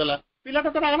नहीं चली गला पिलाटा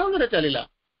तार आनंद रे चलीला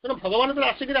तेणु भगवान तो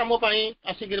आसिक आम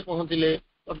आसिक पहुंचले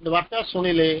वार्ता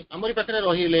शुणिले आमरी पाखे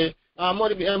रहिले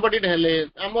आमर एम्बॉडीड हेले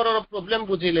आमर प्रॉब्लम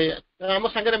बुझिले आम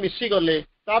संगे मिसी गले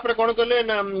तापर कौन कले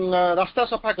रास्ता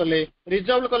सफा कले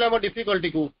रिजॉल्व कले आम डिफिकल्टी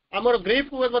को आमर ग्रीफ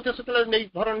को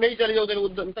भर नहीं चली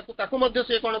जाऊँ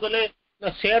से कौन कले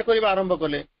शेयर करने आरंभ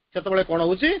कले से कौन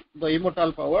हो the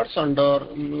इमोर्टाल powers under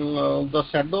the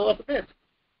shadow of death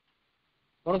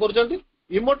कौन कर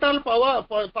इमोर्टाल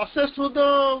power passes through the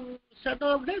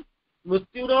shadow of death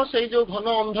मृत्युर से जो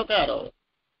घन अंधकार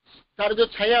तार जो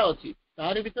छाया अच्छी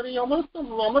तार भीतर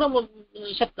अमर अमर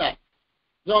सत्ता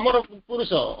जो अमर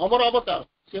पुरुष अमर अवतार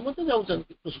सी मत जाऊँच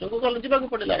कृष्ण को गल जावाक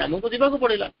पड़ा राम को जावाक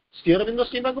पड़ा श्री अरविंद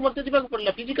सीमा को मत जावाक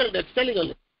पड़ा फिजिकल डेथ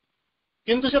चलीगले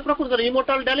किंतु से प्रकृत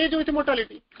इमोर्टाल डैलेज विथ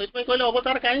मोर्टालिटी से कहले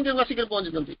अवतार कहीं आसिक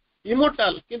पहुंची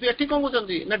इमोर्टाल किंतु एठी कौन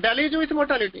कहते ना डैलेज विथ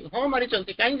मोर्टालिटी हाँ मारी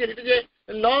कहीं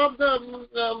लॉ ऑफ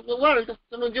द वर्ल्ड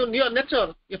जो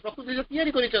नेचर ये प्रकृति जो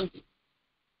तैयारी कर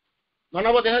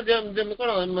मानव देह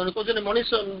कौन कहते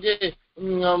मनीष ये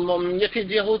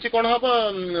जी हूँ कौन हम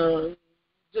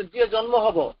जी जन्म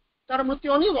हम तार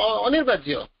मृत्यु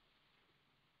अनिर्वाज्य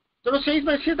तेणु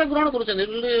से ग्रहण कर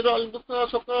दुख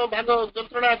शोक भाग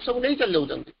जंत्रणा सब नहीं चली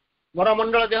जाऊँ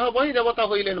मरमंडल देह बही देवता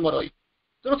होइले मरई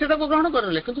तेणु से ग्रहण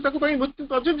करें कितु मृत्यु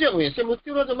प्रযোज्य हुए से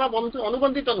मृत्युर जमा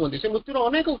अनुबंधित नुहति से मृत्युर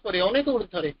अनेक अनेक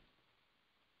ऊर्धे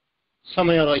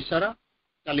समय इशारा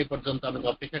काली पर्यंत आम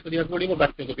अपेक्षा करा पड़ो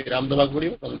वाक्य को विराम देवाक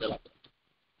पड़ो।